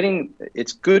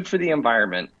it's good for the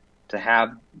environment to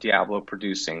have Diablo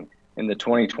producing in the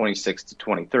 2026 to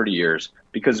 2030 years,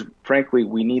 because frankly,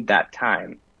 we need that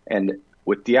time. And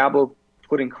with Diablo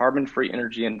putting carbon-free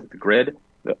energy into the grid,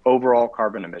 the overall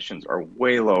carbon emissions are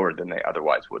way lower than they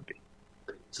otherwise would be.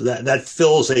 So that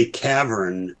fills a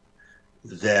cavern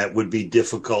that would be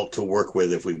difficult to work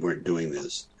with if we weren't doing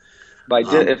this.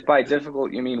 If by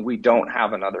difficult you mean we don't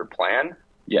have another plan,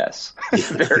 yes,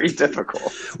 very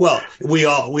difficult. Well, we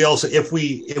also if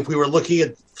we were looking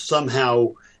at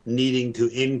somehow needing to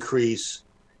increase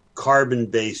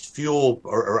carbon-based fuel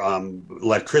or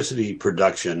electricity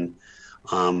production,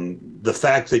 the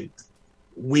fact that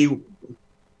we,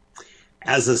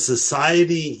 as a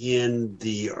society in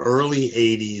the early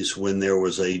 80s, when there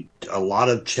was a lot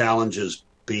of challenges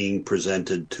being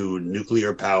presented to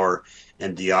nuclear power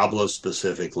and Diablo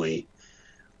specifically,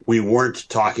 we weren't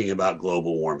talking about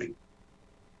global warming.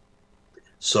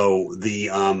 So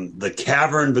the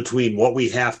cavern between what we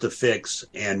have to fix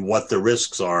and what the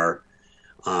risks are,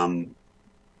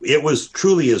 it was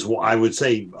truly, as I would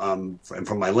say,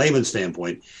 from my layman's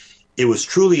standpoint, it was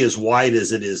truly as wide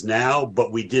as it is now,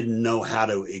 but we didn't know how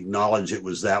to acknowledge it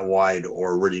was that wide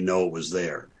or really know it was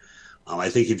there. I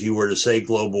think if you were to say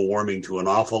global warming to an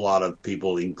awful lot of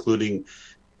people, including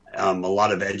a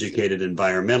lot of educated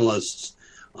environmentalists,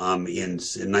 in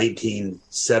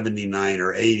 1979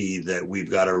 or 80, that we've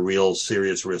got a real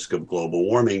serious risk of global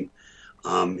warming,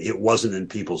 it wasn't in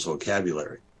people's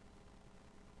vocabulary.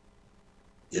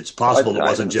 It's possible it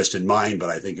wasn't just in mine, but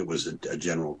I think it was a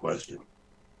general question.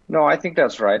 No, I think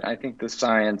that's right. I think the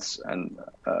science and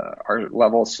our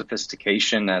level of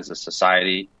sophistication as a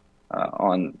society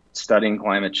on studying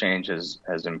climate change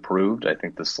has improved. I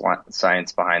think the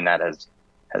science behind that has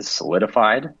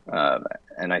solidified,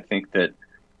 and I think that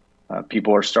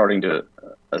people are starting to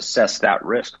assess that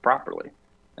risk properly.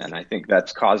 And I think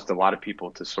that's caused a lot of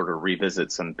people to sort of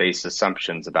revisit some base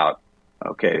assumptions about,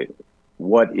 okay,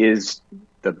 what is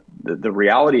the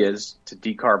reality is to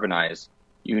decarbonize,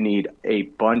 you need a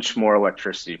bunch more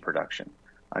electricity production.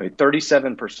 I mean,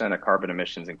 37% of carbon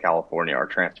emissions in California are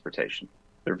transportation.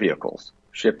 They're vehicles,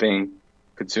 shipping,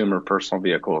 consumer, personal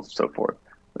vehicles, so forth.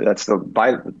 That's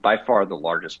by far the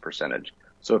largest percentage.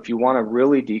 So if you want to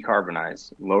really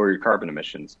decarbonize, lower your carbon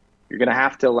emissions, you're going to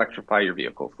have to electrify your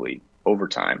vehicle fleet over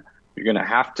time. You're going to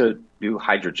have to do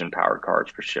hydrogen-powered cars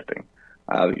for shipping.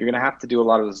 You're going to have to do a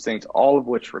lot of those things, all of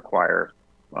which require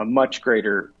a much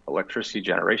greater electricity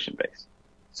generation base.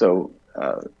 So,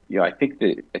 I think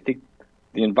the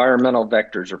environmental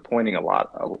vectors are pointing a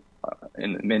lot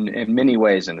in many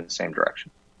ways in the same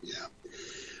direction. Yeah,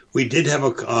 we did have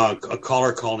a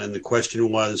caller call in. The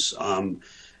question was,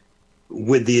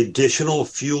 with the additional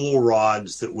fuel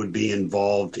rods that would be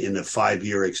involved in a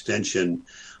 5-year extension,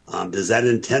 does that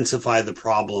intensify the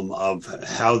problem of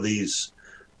how these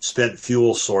spent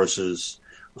fuel sources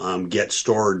get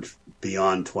stored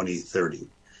beyond 2030?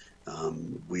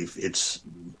 It's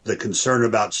the concern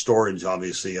about storage,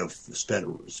 obviously, of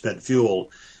spent fuel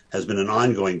has been an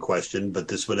ongoing question, but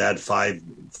this would add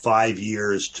five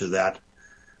years to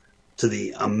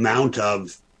the amount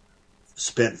of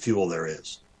spent fuel there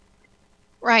is.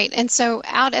 Right. And so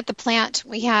out at the plant,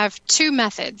 we have two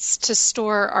methods to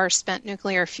store our spent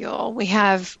nuclear fuel. We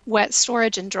have wet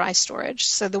storage and dry storage.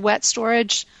 So the wet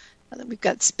storage, we've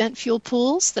got spent fuel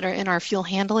pools that are in our fuel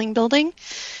handling building.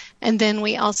 And then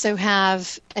we also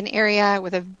have an area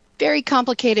with a very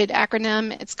complicated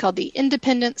acronym. It's called the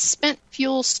Independent Spent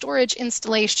Fuel Storage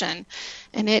Installation.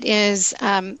 And it is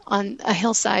on a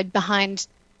hillside behind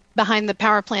the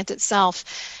power plant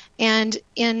itself. And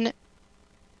in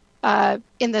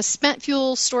the spent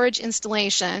fuel storage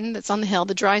installation that's on the hill,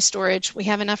 the dry storage, we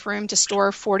have enough room to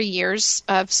store 40 years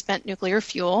of spent nuclear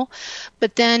fuel.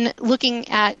 But then looking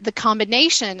at the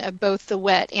combination of both the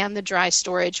wet and the dry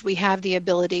storage, we have the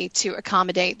ability to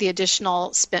accommodate the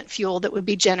additional spent fuel that would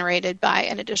be generated by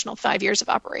an additional 5 years of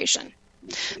operation.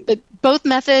 But both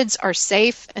methods are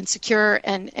safe and secure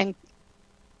and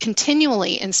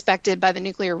continually inspected by the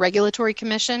Nuclear Regulatory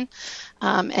Commission.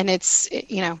 And it's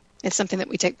something that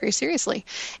we take very seriously.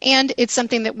 And it's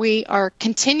something that we are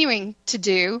continuing to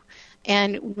do,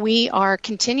 and we are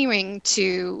continuing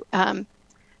to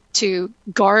to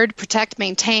guard, protect,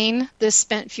 maintain this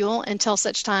spent fuel until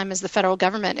such time as the federal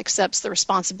government accepts the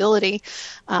responsibility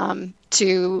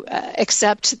to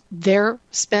accept their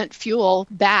spent fuel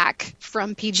back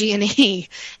from PG&E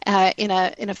in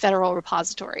a federal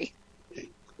repository. Okay.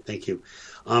 Thank you.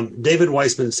 David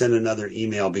Weissman sent another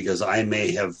email because I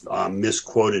may have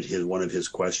misquoted one of his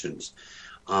questions.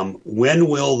 When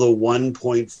will the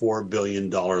 $1.4 billion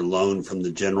loan from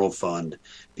the general fund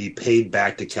be paid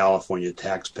back to California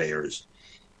taxpayers?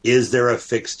 Is there a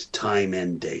fixed time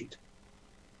and date?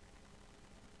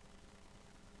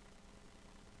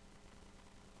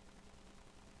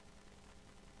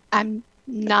 I'm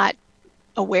not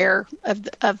aware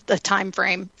of the time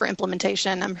frame for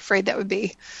implementation. I'm afraid that would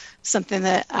be something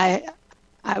that I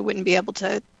wouldn't be able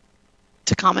to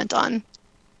comment on.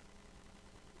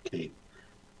 Okay.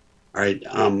 All right.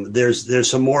 There's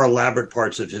some more elaborate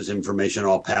parts of his information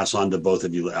I'll pass on to both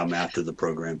of you after the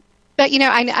program. But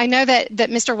I know that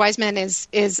Mr. Weissman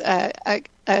is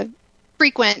a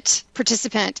frequent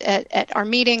participant at our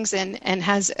meetings and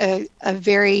has a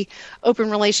very open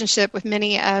relationship with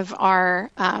many of our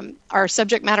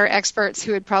subject matter experts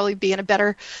who would probably be in a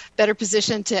better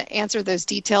position to answer those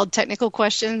detailed technical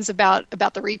questions about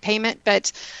the repayment.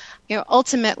 But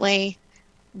ultimately,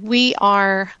 we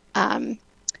are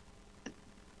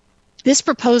this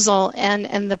proposal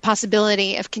and the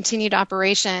possibility of continued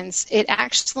operations. It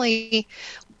actually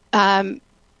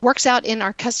works out in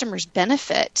our customers'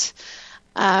 benefit.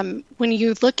 When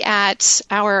you look at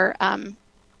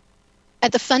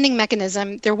at the funding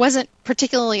mechanism, there wasn't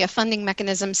particularly a funding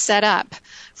mechanism set up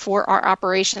for our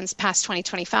operations past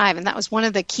 2025, and that was one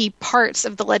of the key parts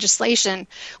of the legislation,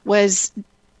 was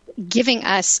giving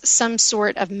us some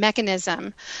sort of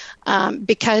mechanism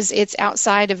because it's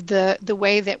outside of the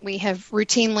way that we have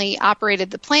routinely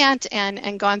operated the plant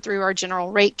and gone through our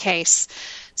general rate case.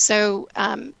 So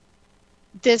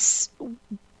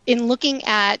in looking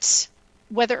at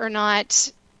whether or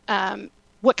not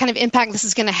what kind of impact this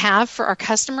is going to have for our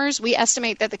customers, we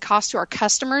estimate that the cost to our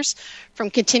customers from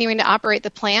continuing to operate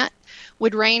the plant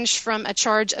would range from a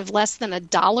charge of less than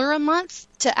 $1 a month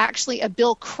to actually a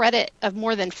bill credit of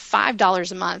more than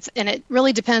 $5 a month. And it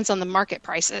really depends on the market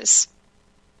prices.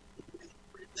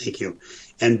 Thank you.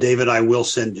 And David, I will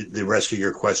send the rest of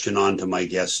your question on to my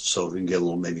guests so we can get a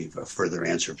little, maybe a further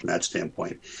answer from that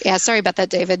standpoint. Yeah, sorry about that,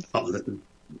 David.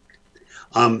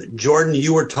 Jordan,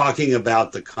 you were talking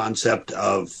about the concept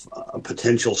of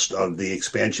potential of the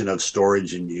expansion of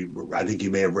storage, and I think you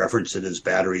may have referenced it as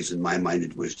batteries. In my mind,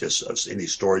 it was just any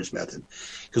storage method.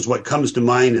 Because what comes to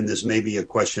mind, and this may be a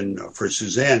question for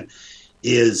Suzanne,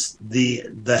 is the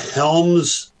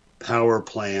Helms power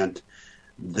plant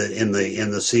in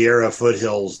the Sierra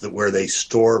foothills where they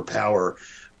store power.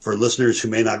 For listeners who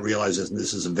may not realize this, and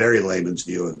this is a very layman's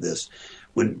view of this,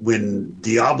 when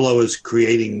Diablo is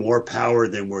creating more power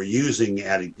than we're using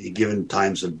at given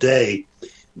times of day,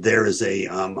 there is a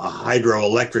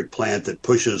hydroelectric plant that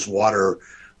pushes water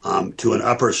to an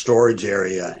upper storage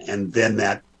area, and then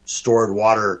that stored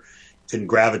water can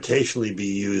gravitationally be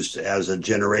used as a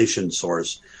generation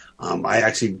source.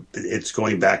 It's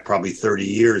going back probably 30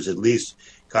 years at least,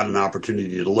 got an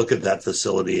opportunity to look at that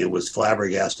facility and was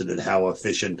flabbergasted at how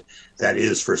efficient that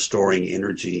is for storing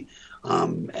energy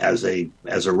as a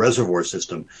reservoir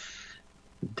system.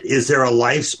 Is there a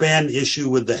lifespan issue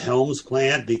with the Helms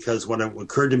plant? Because what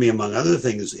occurred to me, among other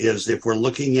things, is if we're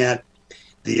looking at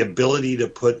the ability to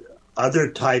put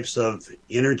other types of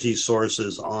energy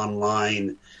sources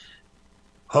online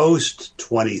post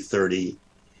 2030,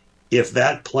 if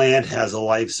that plant has a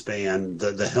lifespan,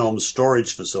 the Helms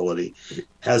storage facility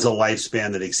has a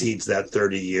lifespan that exceeds that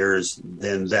 30 years,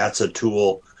 then that's a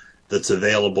tool that's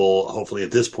available, hopefully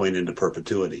at this point, into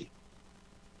perpetuity.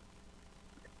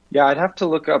 Yeah, I'd have to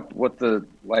look up what the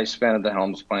lifespan of the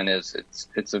Helms plant is.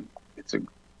 It's a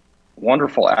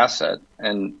wonderful asset,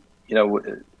 and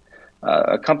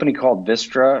a company called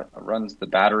Vistra runs the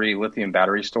lithium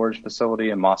battery storage facility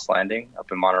in Moss Landing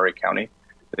up in Monterey County.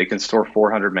 They can store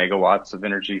 400 megawatts of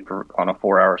energy on a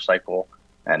 4-hour cycle,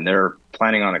 and they're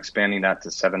planning on expanding that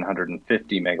to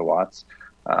 750 megawatts.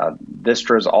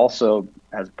 Vistra also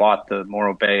has bought the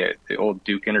Morro Bay, the old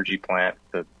Duke Energy plant,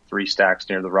 the 3 stacks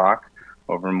near the Rock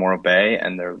over in Morro Bay,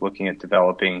 and they're looking at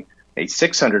developing a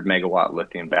 600 megawatt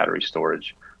lithium battery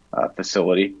storage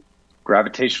facility.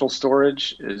 Gravitational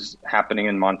storage is happening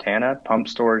in Montana. Pump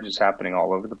storage is happening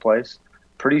all over the place.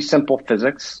 Pretty simple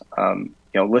physics.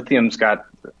 Lithium's got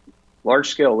large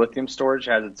scale lithium storage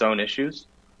has its own issues,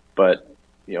 but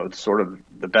it's sort of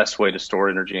the best way to store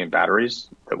energy in batteries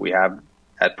that we have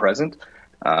at present.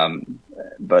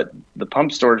 But the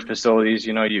pump storage facilities,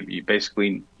 you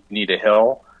basically need a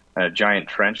hill and a giant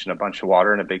trench and a bunch of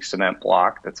water and a big cement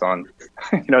block that's on,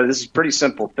 this is pretty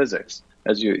simple physics,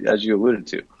 as you alluded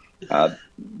to.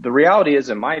 The reality is,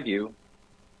 in my view,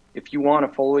 if you want a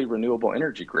fully renewable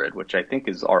energy grid, which I think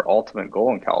is our ultimate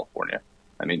goal in California,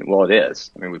 it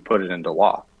is. We put it into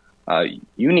law.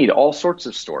 You need all sorts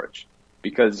of storage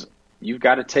because you've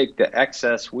got to take the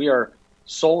excess. We are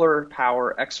solar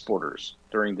power exporters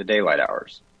during the daylight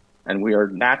hours, and we are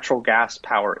natural gas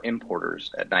power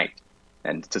importers at night.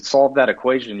 And to solve that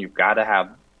equation, you've got to have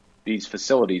these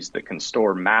facilities that can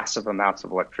store massive amounts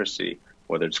of electricity,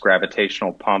 whether it's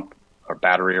gravitational pump or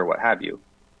battery or what have you,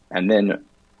 and then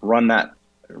run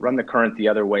the current the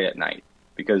other way at night.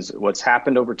 Because what's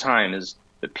happened over time is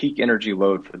the peak energy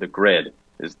load for the grid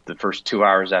is the first 2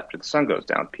 hours after the sun goes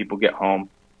down. People get home,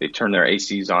 they turn their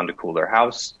ACs on to cool their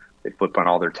house, they flip on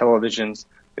all their televisions,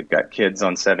 they've got kids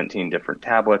on 17 different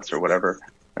tablets or whatever,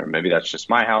 or maybe that's just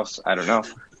my house, I don't know.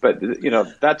 But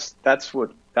that's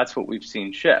what we've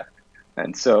seen shift.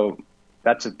 And so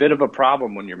that's a bit of a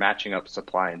problem when you're matching up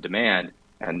supply and demand,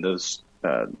 and those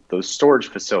storage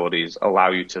facilities allow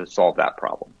you to solve that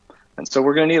problem. And so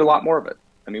we're going to need a lot more of it.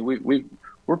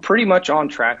 We're pretty much on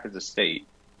track as a state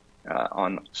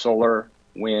on solar,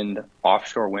 wind,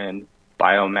 offshore wind,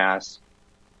 biomass.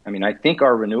 I think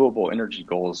our renewable energy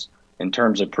goals in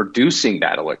terms of producing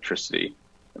that electricity,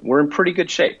 we're in pretty good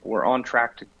shape. We're on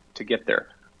track to get there.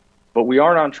 But we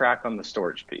aren't on track on the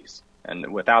storage piece.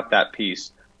 And without that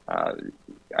piece, I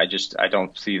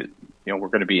don't see that, we're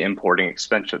going to be importing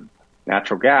expensive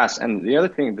natural gas. And the other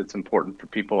thing that's important for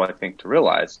people, I think, to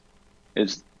realize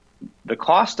is the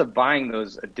cost of buying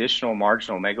those additional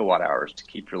marginal megawatt hours to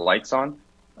keep your lights on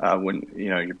when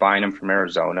you're buying them from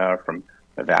Arizona or from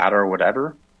Nevada or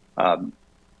whatever.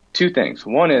 Two things.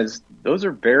 One is those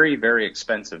are very, very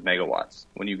expensive megawatts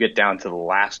when you get down to the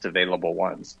last available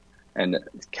ones. And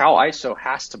CalISO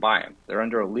has to buy them. They're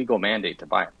under a legal mandate to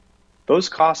buy them. Those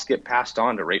costs get passed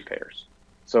on to ratepayers.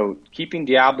 So keeping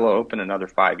Diablo open another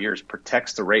 5 years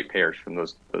protects the ratepayers from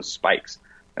those spikes.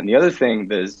 And the other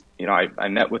thing is, I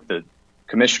met with the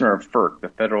commissioner of FERC, the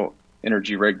Federal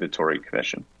Energy Regulatory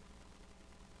Commission,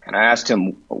 and I asked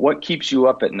him, what keeps you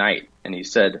up at night? And he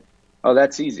said, oh,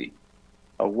 that's easy.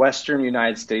 A Western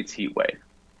United States heat wave.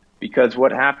 Because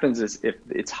what happens is if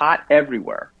it's hot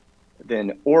everywhere,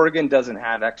 then Oregon doesn't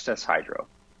have excess hydro.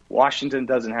 Washington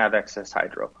doesn't have excess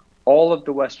hydro. All of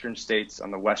the Western states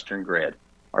on the Western grid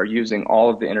are using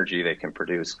all of the energy they can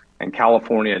produce, and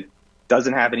California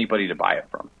doesn't have anybody to buy it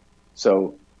from.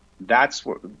 So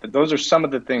those are some of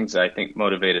the things that I think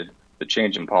motivated the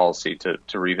change in policy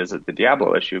to revisit the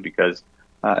Diablo issue, because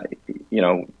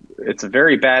it's a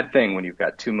very bad thing when you've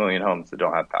got 2 million homes that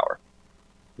don't have power.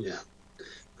 Yeah,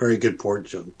 very good point,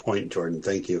 Jordan.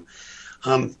 Thank you.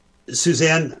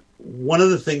 Suzanne, one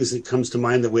of the things that comes to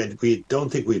mind that we don't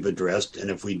think we've addressed, and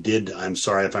if we did, I'm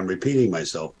sorry if I'm repeating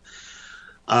myself,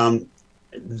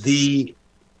 the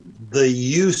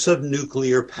use of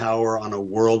nuclear power on a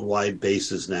worldwide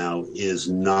basis now is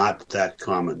not that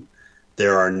common.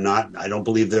 I don't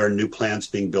believe there are new plants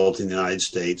being built in the United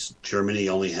States. Germany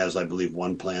only has, I believe,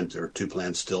 1 plant or 2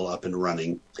 plants still up and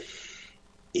running.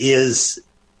 Is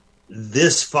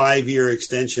this 5-year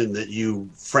extension that you,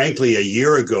 frankly, a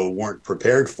year ago weren't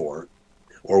prepared for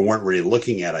or weren't really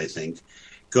looking at, I think,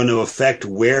 going to affect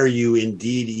where you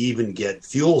indeed even get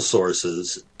fuel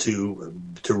sources to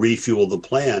refuel the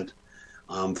plant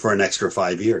for an extra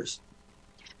 5 years?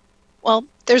 Well,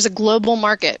 there's a global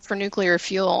market for nuclear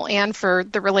fuel and for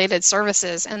the related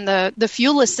services, and the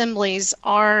fuel assemblies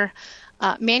are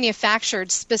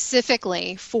manufactured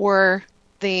specifically for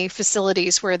the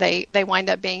facilities where they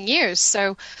wind up being used.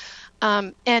 So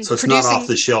it's not off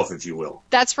the shelf, if you will.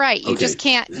 That's right. You just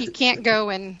can't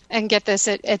go and get this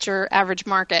at your average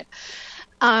market.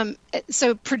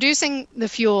 So producing the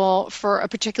fuel for a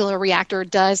particular reactor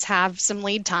does have some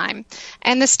lead time.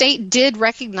 And the state did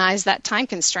recognize that time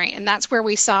constraint. And that's where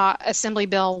we saw Assembly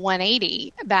Bill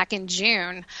 180 back in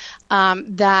June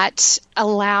that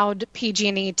allowed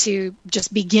PG&E to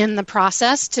just begin the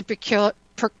process to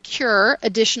procure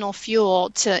additional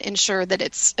fuel to ensure that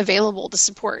it's available to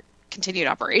support continued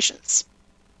operations.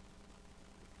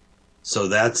 So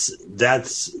there's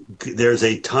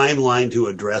a timeline to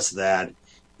address that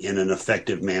in an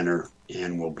effective manner,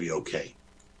 and we'll be okay.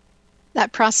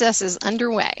 That process is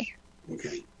underway.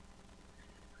 Okay.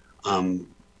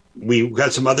 We've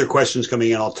got some other questions coming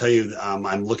in. I'll tell you,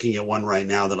 I'm looking at one right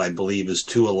now that I believe is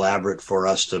too elaborate for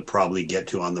us to probably get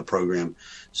to on the program.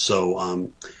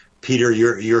 So, Peter,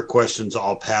 your questions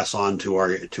I'll pass on to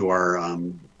our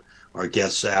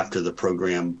guests after the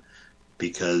program,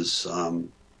 because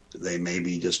They may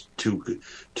be just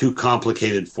too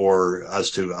complicated for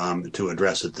us to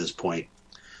address at this point.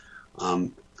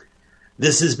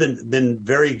 This has been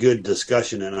very good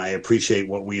discussion, and I appreciate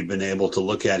what we've been able to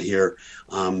look at here.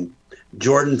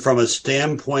 Jordan, from a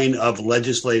standpoint of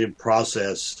legislative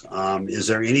process, is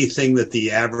there anything that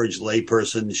the average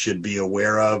layperson should be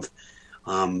aware of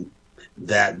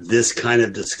that this kind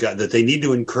of that they need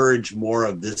to encourage more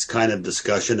of this kind of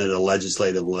discussion at a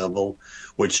legislative level,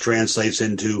 which translates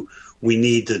into we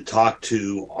need to talk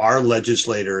to our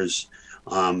legislators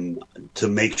to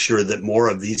make sure that more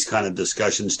of these kind of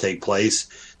discussions take place,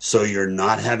 so you're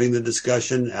not having the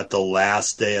discussion at the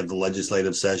last day of the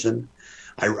legislative session?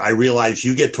 I realize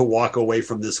you get to walk away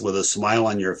from this with a smile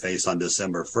on your face on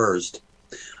December 1st,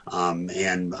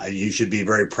 and you should be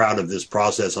very proud of this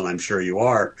process, and I'm sure you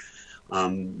are.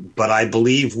 But I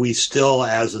believe we still,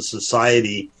 as a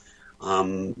society,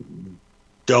 don't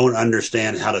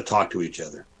understand how to talk to each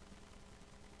other.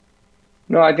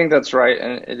 No, I think that's right.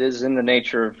 And it is in the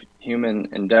nature of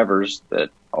human endeavors that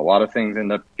a lot of things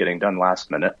end up getting done last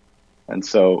minute. And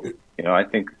so, I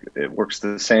think it works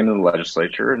the same in the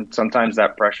legislature. And sometimes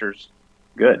that pressure's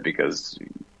good because,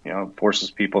 it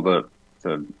forces people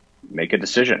to make a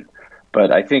decision.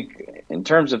 But I think in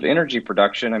terms of energy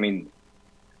production,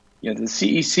 the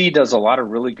CEC does a lot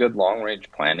of really good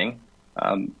long-range planning.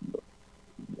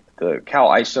 The Cal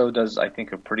ISO does, I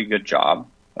think, a pretty good job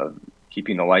of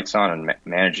keeping the lights on and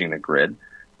managing the grid.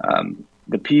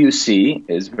 The PUC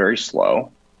is very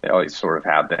slow. They always sort of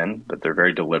have been, but they're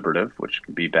very deliberative, which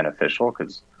can be beneficial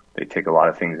because they take a lot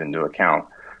of things into account.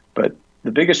 But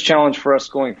the biggest challenge for us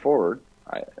going forward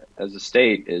as a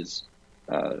state is,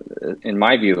 in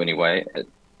my view anyway,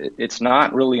 it's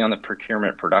not really on the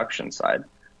procurement production side.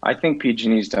 I think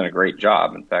PG&E's done a great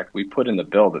job. In fact, we put in the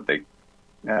bill that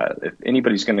if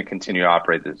anybody's going to continue to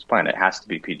operate this plant, it has to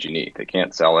be PG&E. They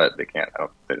can't sell it. They can't.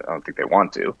 I don't think they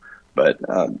want to, but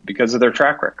because of their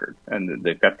track record, and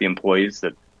they've got the employees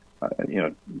that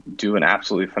do an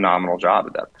absolutely phenomenal job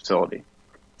at that facility.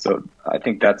 So I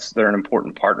think they're an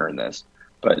important partner in this.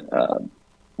 But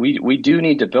we do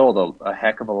need to build a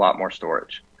heck of a lot more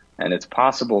storage, and it's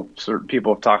possible. Certain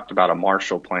people have talked about a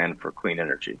Marshall Plan for clean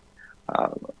energy.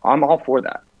 I'm all for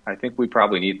that. I think we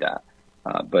probably need that.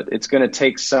 But it's going to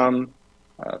take some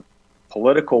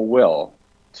political will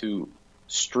to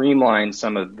streamline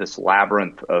some of this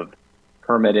labyrinth of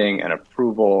permitting and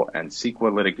approval and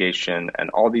CEQA litigation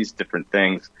and all these different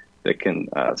things that can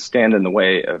stand in the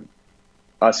way of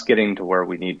us getting to where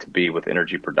we need to be with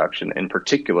energy production, in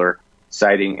particular,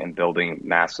 siting and building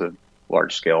massive,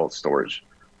 large-scale storage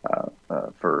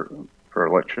for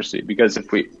electricity. Because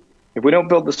if we don't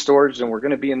build the storage, then we're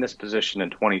going to be in this position in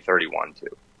 2031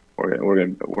 too. We're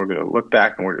going to look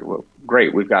back and we're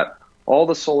great. We've got all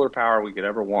the solar power we could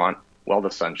ever want while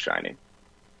the sun's shining.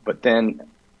 But then,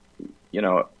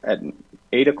 at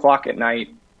 8 o'clock at night,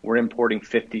 we're importing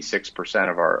 56%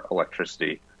 of our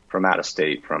electricity from out of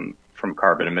state from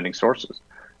carbon emitting sources.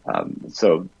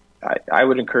 So I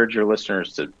would encourage your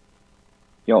listeners to,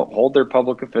 hold their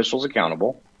public officials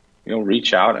accountable,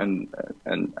 reach out and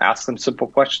ask them simple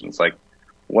questions like,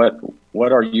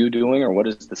 what are you doing, or what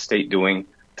is the state doing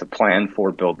to plan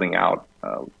for building out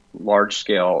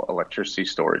large-scale electricity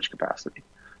storage capacity?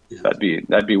 Yeah.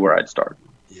 That'd be where I'd start.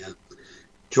 Yeah,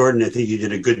 Jordan, I think you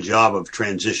did a good job of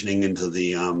transitioning into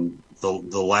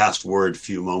the last word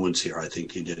few moments here. I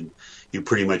think you did. You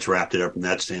pretty much wrapped it up from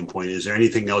that standpoint. Is there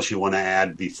anything else you want to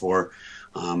add before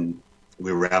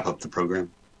we wrap up the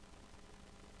program?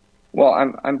 Well,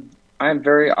 I'm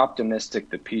very optimistic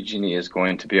that PG&E is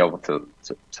going to be able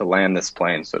to land this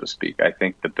plane, so to speak. I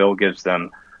think the bill gives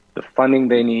them the funding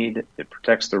they need. It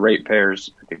protects the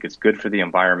ratepayers. I think it's good for the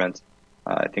environment.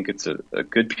 I think it's a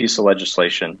good piece of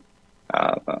legislation.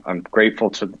 I'm grateful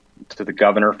to the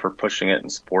governor for pushing it and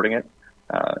supporting it.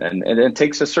 And it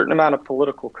takes a certain amount of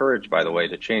political courage, by the way,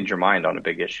 to change your mind on a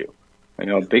big issue.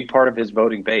 A big part of his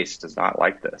voting base does not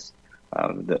like this.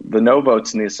 The no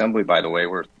votes in the assembly, by the way,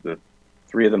 were the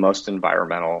three of the most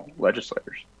environmental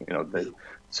legislators.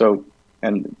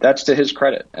 And that's to his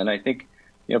credit. And I think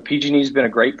PG&E's been a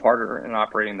great partner in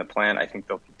operating the plant. I think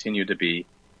they'll continue to be.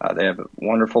 They have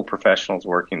wonderful professionals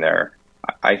working there.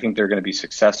 I think they're going to be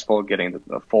successful getting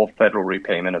the full federal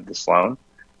repayment of this loan.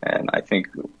 And I think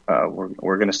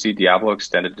we're going to see Diablo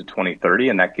extended to 2030,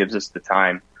 and that gives us the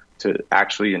time to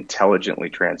actually intelligently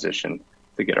transition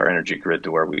to get our energy grid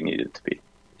to where we need it to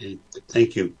be.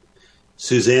 Thank you.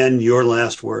 Suzanne, your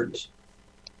last words.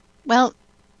 Well,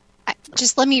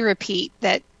 just let me repeat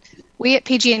that we at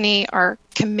PG&E are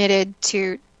committed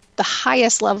to the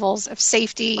highest levels of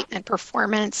safety and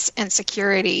performance and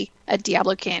security at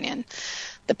Diablo Canyon.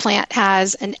 The plant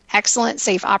has an excellent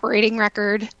safe operating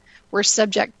record. We're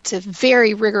subject to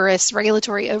very rigorous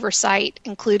regulatory oversight,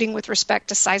 including with respect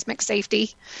to seismic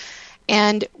safety.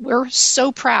 And we're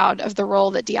so proud of the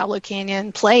role that Diablo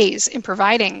Canyon plays in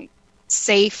providing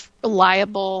safe,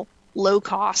 reliable,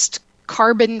 low-cost,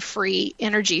 carbon-free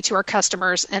energy to our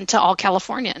customers and to all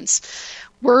Californians.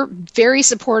 We're very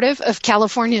supportive of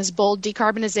California's bold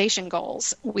decarbonization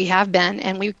goals. We have been,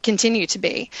 and we continue to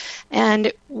be.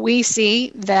 And we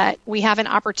see that we have an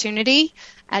opportunity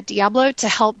at Diablo to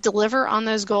help deliver on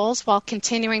those goals while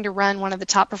continuing to run one of the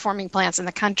top performing plants in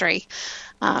the country.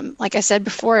 Like I said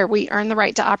before, we earn the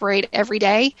right to operate every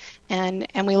day, and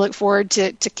we look forward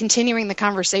to continuing the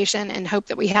conversation and hope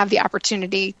that we have the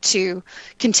opportunity to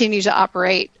continue to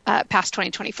operate past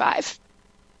 2025.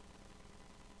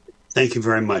 Thank you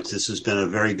very much. This has been a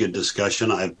very good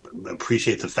discussion. I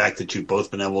appreciate the fact that you've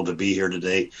both been able to be here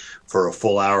today for a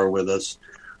full hour with us.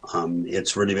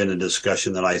 It's really been a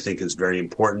discussion that I think is very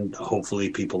important. Hopefully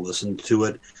people listen to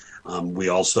it. We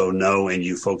also know, and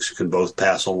you folks can both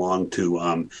pass along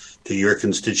to your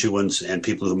constituents and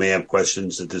people who may have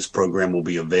questions, that this program will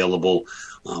be available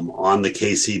on the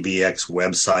KCBX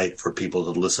website for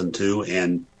people to listen to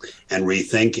and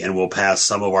rethink. And we'll pass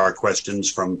some of our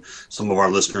questions from some of our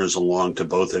listeners along to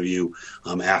both of you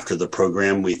after the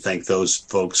program. We thank those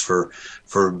folks for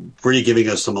really giving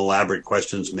us some elaborate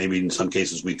questions. Maybe in some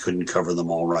cases we couldn't cover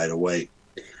them all right away.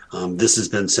 This has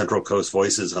been Central Coast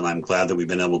Voices, and I'm glad that we've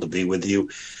been able to be with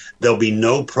you. There'll be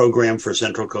no program for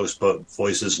Central Coast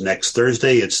Voices next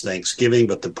Thursday. It's Thanksgiving,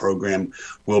 but the program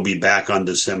will be back on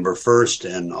December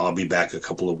 1st, and I'll be back a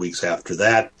couple of weeks after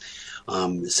that.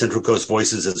 Central Coast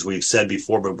Voices, as we've said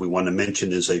before, but we want to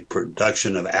mention, is a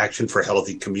production of Action for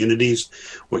Healthy Communities,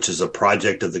 which is a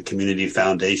project of the Community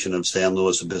Foundation of San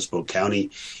Luis Obispo County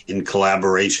in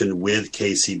collaboration with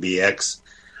KCBX.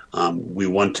 We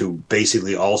want to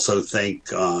basically also thank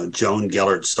Joan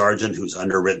Gellert Sargent, who's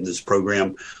underwritten this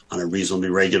program on a reasonably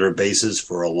regular basis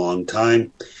for a long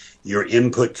time. Your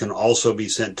input can also be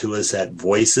sent to us at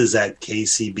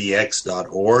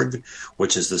voices@kcbx.org,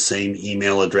 which is the same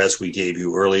email address we gave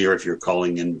you earlier if you're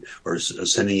calling in or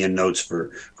sending in notes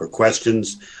for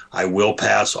questions. I will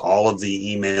pass all of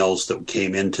the emails that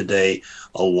came in today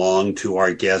along to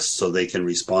our guests so they can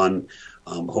respond,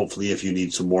 hopefully, if you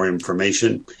need some more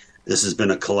information. This has been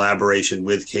a collaboration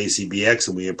with KCBX,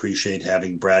 and we appreciate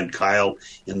having Brad Kyle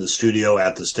in the studio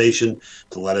at the station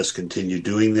to let us continue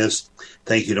doing this.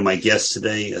 Thank you to my guests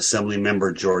today,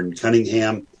 Assemblymember Jordan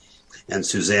Cunningham and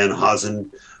Suzanne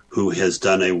Hazen, who has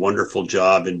done a wonderful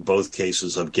job in both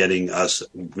cases of getting us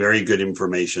very good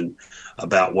information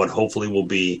about what hopefully will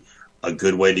be a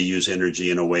good way to use energy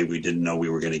in a way we didn't know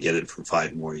we were going to get it for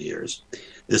 5 more years.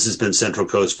 This has been Central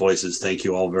Coast Voices. Thank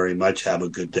you all very much. Have a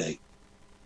good day.